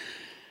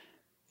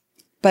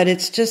 But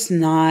it's just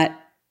not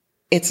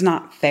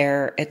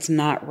fair. It's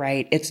not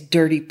right. It's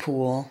dirty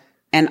pool.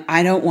 And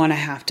I don't want to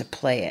have to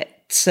play it.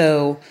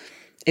 So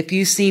if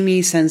you see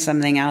me send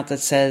something out that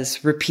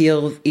says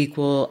repeal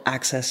Equal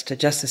Access to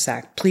Justice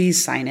Act,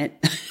 please sign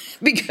it.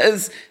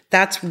 Because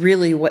that's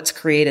really what's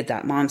created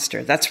that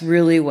monster. That's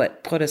really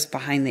what put us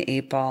behind the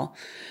 8 ball.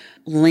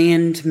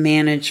 Land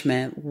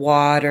management,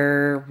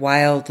 water,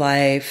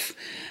 wildlife,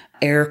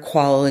 air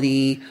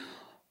quality,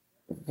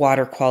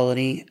 water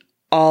quality,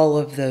 all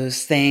of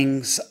those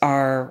things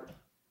are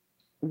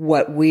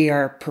what we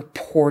are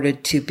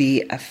purported to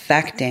be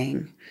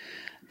affecting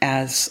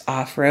as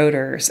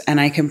off-roaders. And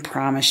I can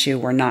promise you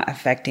we're not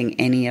affecting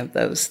any of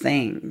those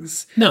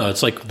things. No,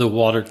 it's like the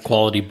Water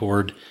Quality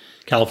Board,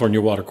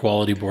 California Water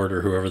Quality Board,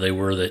 or whoever they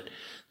were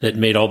that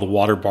made all the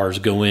water bars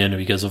go in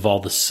because of all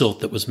the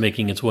silt that was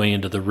making its way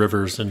into the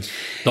rivers and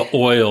the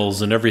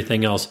oils and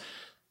everything else.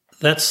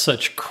 That's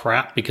such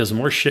crap, because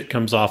more shit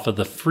comes off of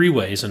the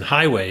freeways and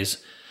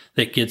highways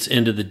that gets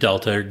into the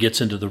delta or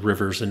gets into the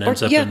rivers and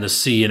ends up in the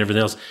sea and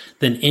everything else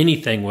than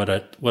anything what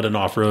a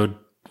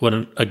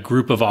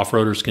group of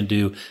off-roaders can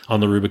do on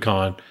the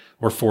Rubicon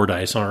or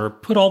Fordyce, or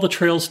put all the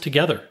trails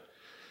together.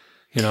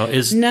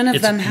 None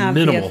of them have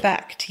minimal, the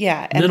effect.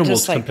 Yeah. And minimal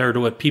compared to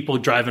what people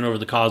driving over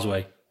the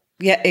causeway.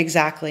 Yeah,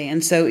 exactly.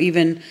 And so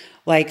even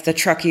like the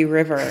Truckee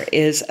River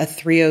is a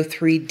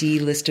 303D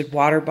listed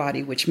water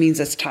body, which means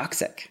it's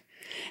toxic.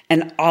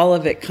 And all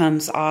of it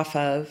comes off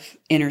of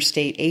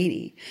Interstate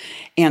 80.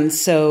 And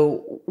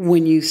so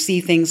when you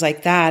see things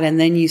like that, and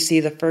then you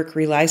see the FERC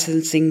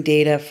relicensing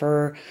data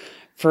for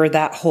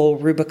that whole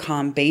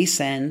Rubicon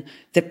Basin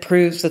that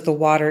proves that the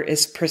water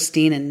is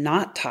pristine and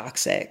not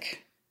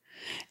toxic,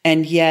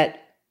 and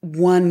yet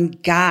one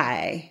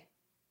guy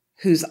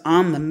who's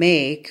on the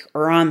make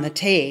or on the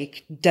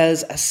take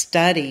does a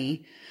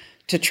study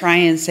to try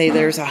and say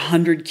there's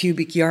 100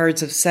 cubic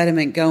yards of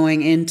sediment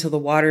going into the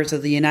waters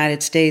of the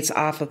United States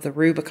off of the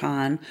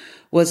Rubicon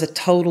was a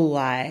total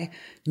lie.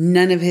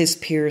 None of his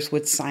peers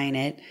would sign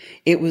it.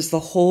 It was the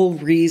whole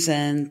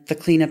reason the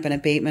cleanup and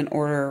abatement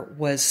order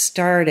was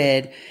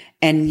started.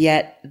 And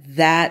yet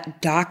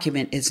that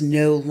document is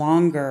no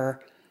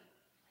longer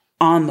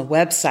on the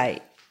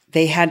website.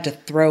 They had to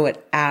throw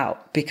it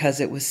out because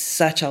it was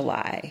such a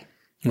lie.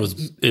 It was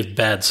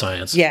bad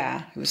science.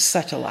 Yeah, it was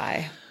such a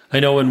lie. I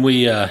know when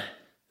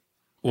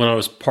I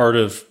was part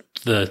of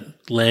the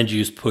land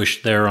use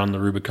push there on the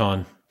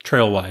Rubicon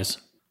Trail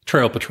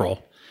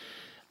Patrol,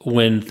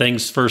 when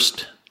things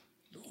first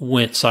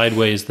went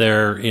sideways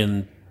there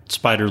in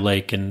Spider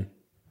Lake and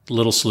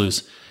Little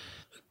Sluice,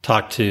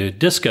 talked to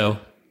Disco,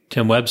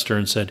 Tim Webster,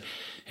 and said,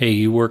 hey,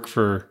 you work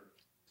for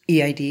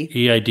EID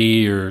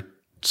or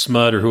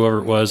SMUD or whoever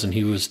it was, and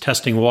he was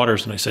testing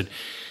waters. And I said,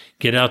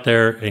 get out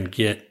there and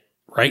get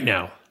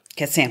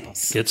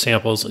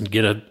samples and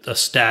get a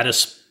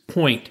status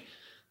point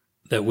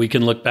that we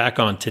can look back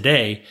on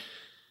today.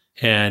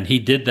 And he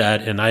did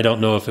that. And I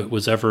don't know if it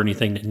was ever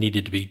anything that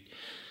needed to be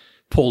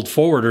pulled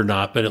forward or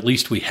not, but at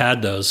least we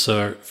had those.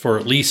 So for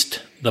at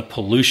least the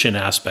pollution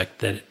aspect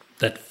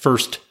that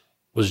first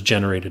was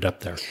generated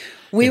up there.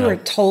 We were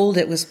told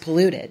it was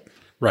polluted.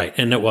 Right.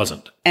 And it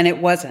wasn't.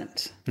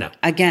 No.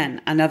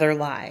 Again, another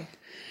lie.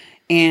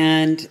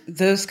 And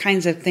those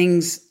kinds of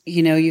things,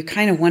 you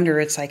kind of wonder,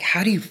 it's like,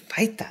 how do you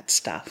fight that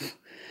stuff?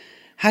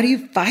 How do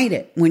you fight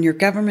it when your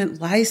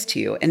government lies to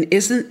you? And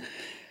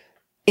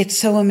it's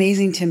so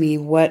amazing to me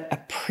what a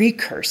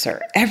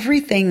precursor.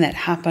 Everything that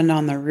happened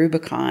on the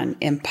Rubicon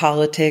in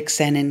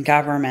politics and in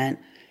government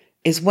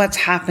is what's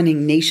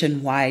happening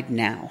nationwide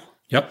now.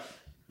 Yep,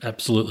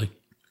 absolutely.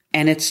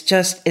 And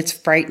it's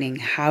frightening.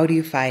 How do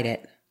you fight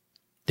it?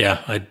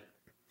 Yeah,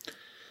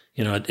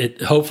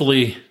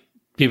 hopefully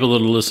people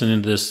that are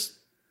listening to this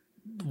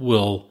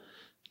will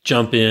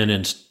jump in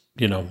and,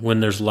 when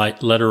there's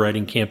letter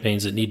writing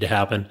campaigns that need to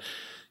happen,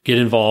 get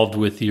involved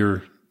with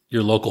your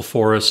local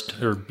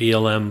forest or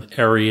BLM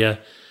area.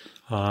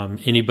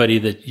 Anybody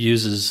that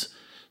uses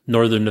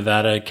Northern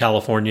Nevada,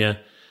 California,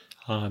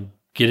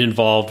 get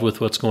involved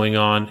with what's going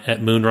on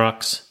at Moon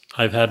Rocks.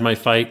 I've had my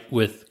fight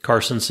with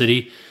Carson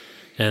City,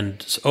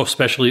 and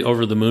especially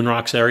over the Moon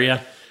Rocks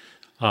area.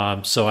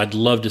 So I'd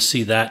love to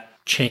see that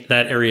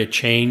area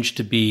change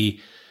to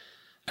be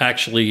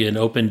actually an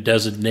open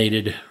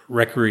designated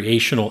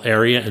recreational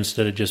area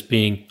instead of just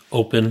being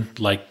open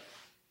like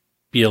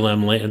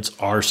BLM lands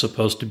are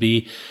supposed to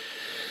be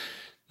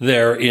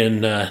there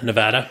in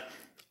Nevada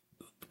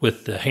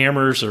with the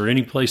Hammers or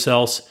any place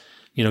else.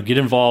 Get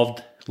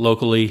involved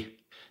locally.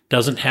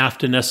 Doesn't have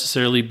to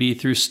necessarily be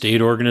through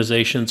state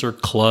organizations or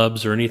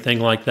clubs or anything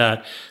like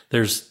that.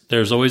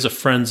 There's always a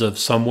Friends of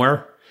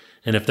somewhere.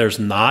 And if there's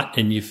not,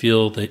 and you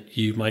feel that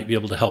you might be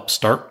able to help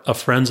start a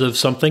Friends of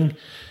something,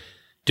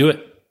 do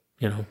it.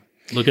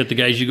 Look at the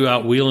guys you go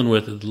out wheeling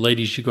with, the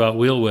ladies you go out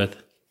wheel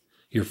with,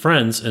 your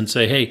friends, and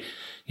say, hey,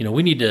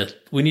 we need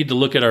to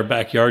look at our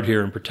backyard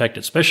here and protect it,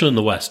 especially in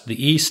the West.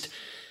 The East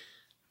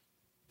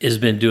has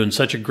been doing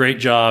such a great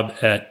job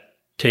at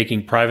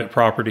taking private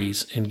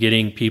properties and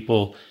getting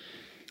people,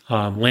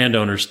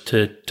 landowners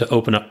to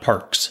open up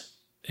parks.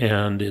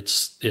 And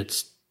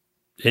it's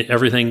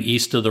everything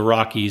east of the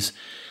Rockies.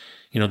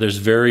 There's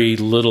very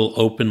little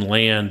open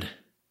land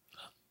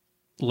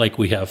like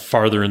we have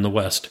farther in the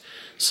West.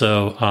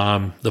 So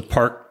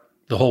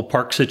the whole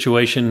park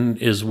situation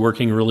is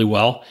working really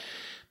well,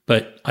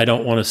 but I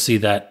don't want to see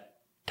that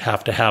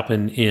have to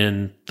happen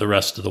in the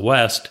rest of the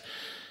West.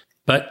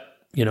 But,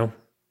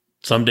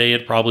 someday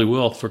it probably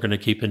will if we're going to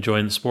keep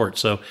enjoying the sport.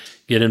 So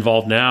get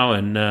involved now,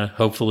 and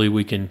hopefully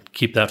we can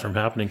keep that from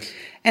happening.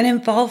 And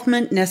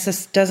involvement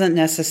doesn't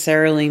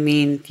necessarily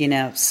mean,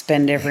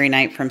 spend every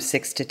night from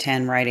 6 to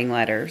 10 writing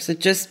letters. It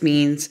just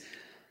means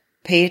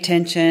pay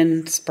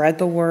attention, spread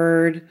the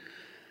word.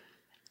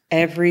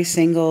 Every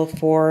single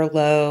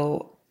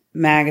 4Low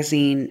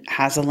magazine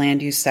has a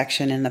land use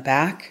section in the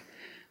back.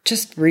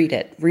 Just read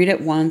it. Read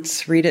it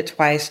once, read it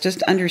twice.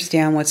 Just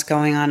understand what's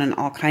going on in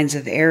all kinds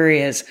of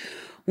areas.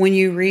 When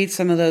you read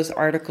some of those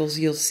articles,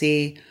 you'll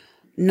see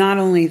not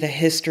only the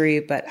history,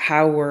 but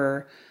how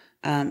we're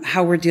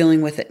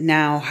dealing with it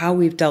now, how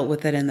we've dealt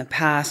with it in the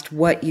past,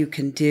 what you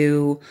can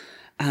do,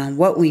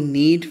 what we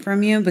need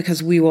from you,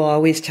 because we will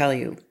always tell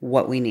you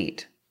what we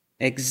need,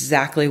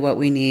 exactly what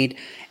we need.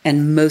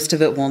 And most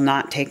of it will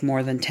not take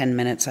more than 10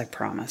 minutes, I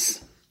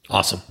promise.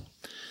 Awesome.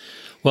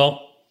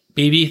 Well,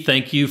 BB,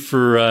 thank you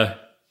for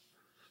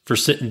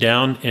sitting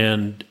down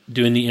and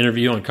doing the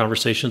interview on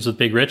Conversations with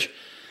Big Rich.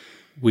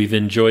 We've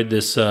enjoyed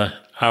this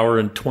hour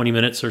and 20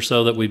 minutes or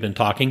so that we've been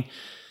talking.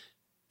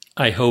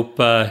 I hope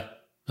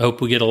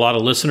we get a lot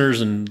of listeners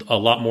and a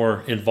lot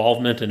more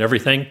involvement in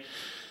everything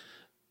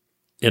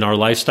in our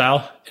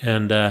lifestyle.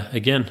 And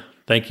again,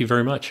 thank you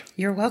very much.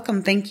 You're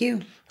welcome. Thank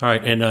you. All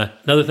right. And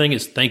another thing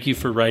is thank you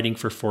for writing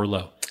for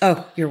 4Low.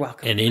 Oh, you're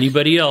welcome. And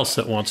anybody else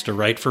that wants to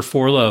write for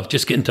 4Low,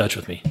 just get in touch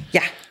with me.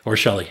 Yeah. Or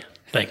Shelly.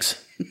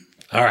 Thanks.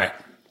 All right.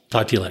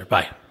 Talk to you later.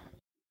 Bye.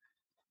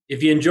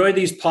 If you enjoy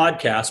these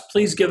podcasts,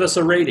 please give us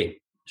a rating.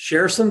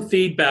 Share some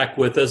feedback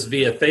with us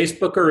via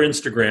Facebook or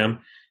Instagram,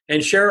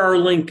 and share our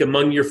link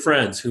among your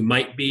friends who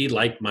might be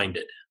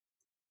like-minded.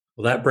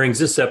 Well, that brings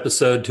this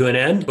episode to an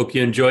end. Hope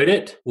you enjoyed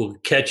it. We'll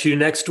catch you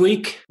next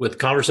week with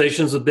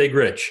Conversations with Big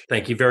Rich.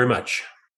 Thank you very much.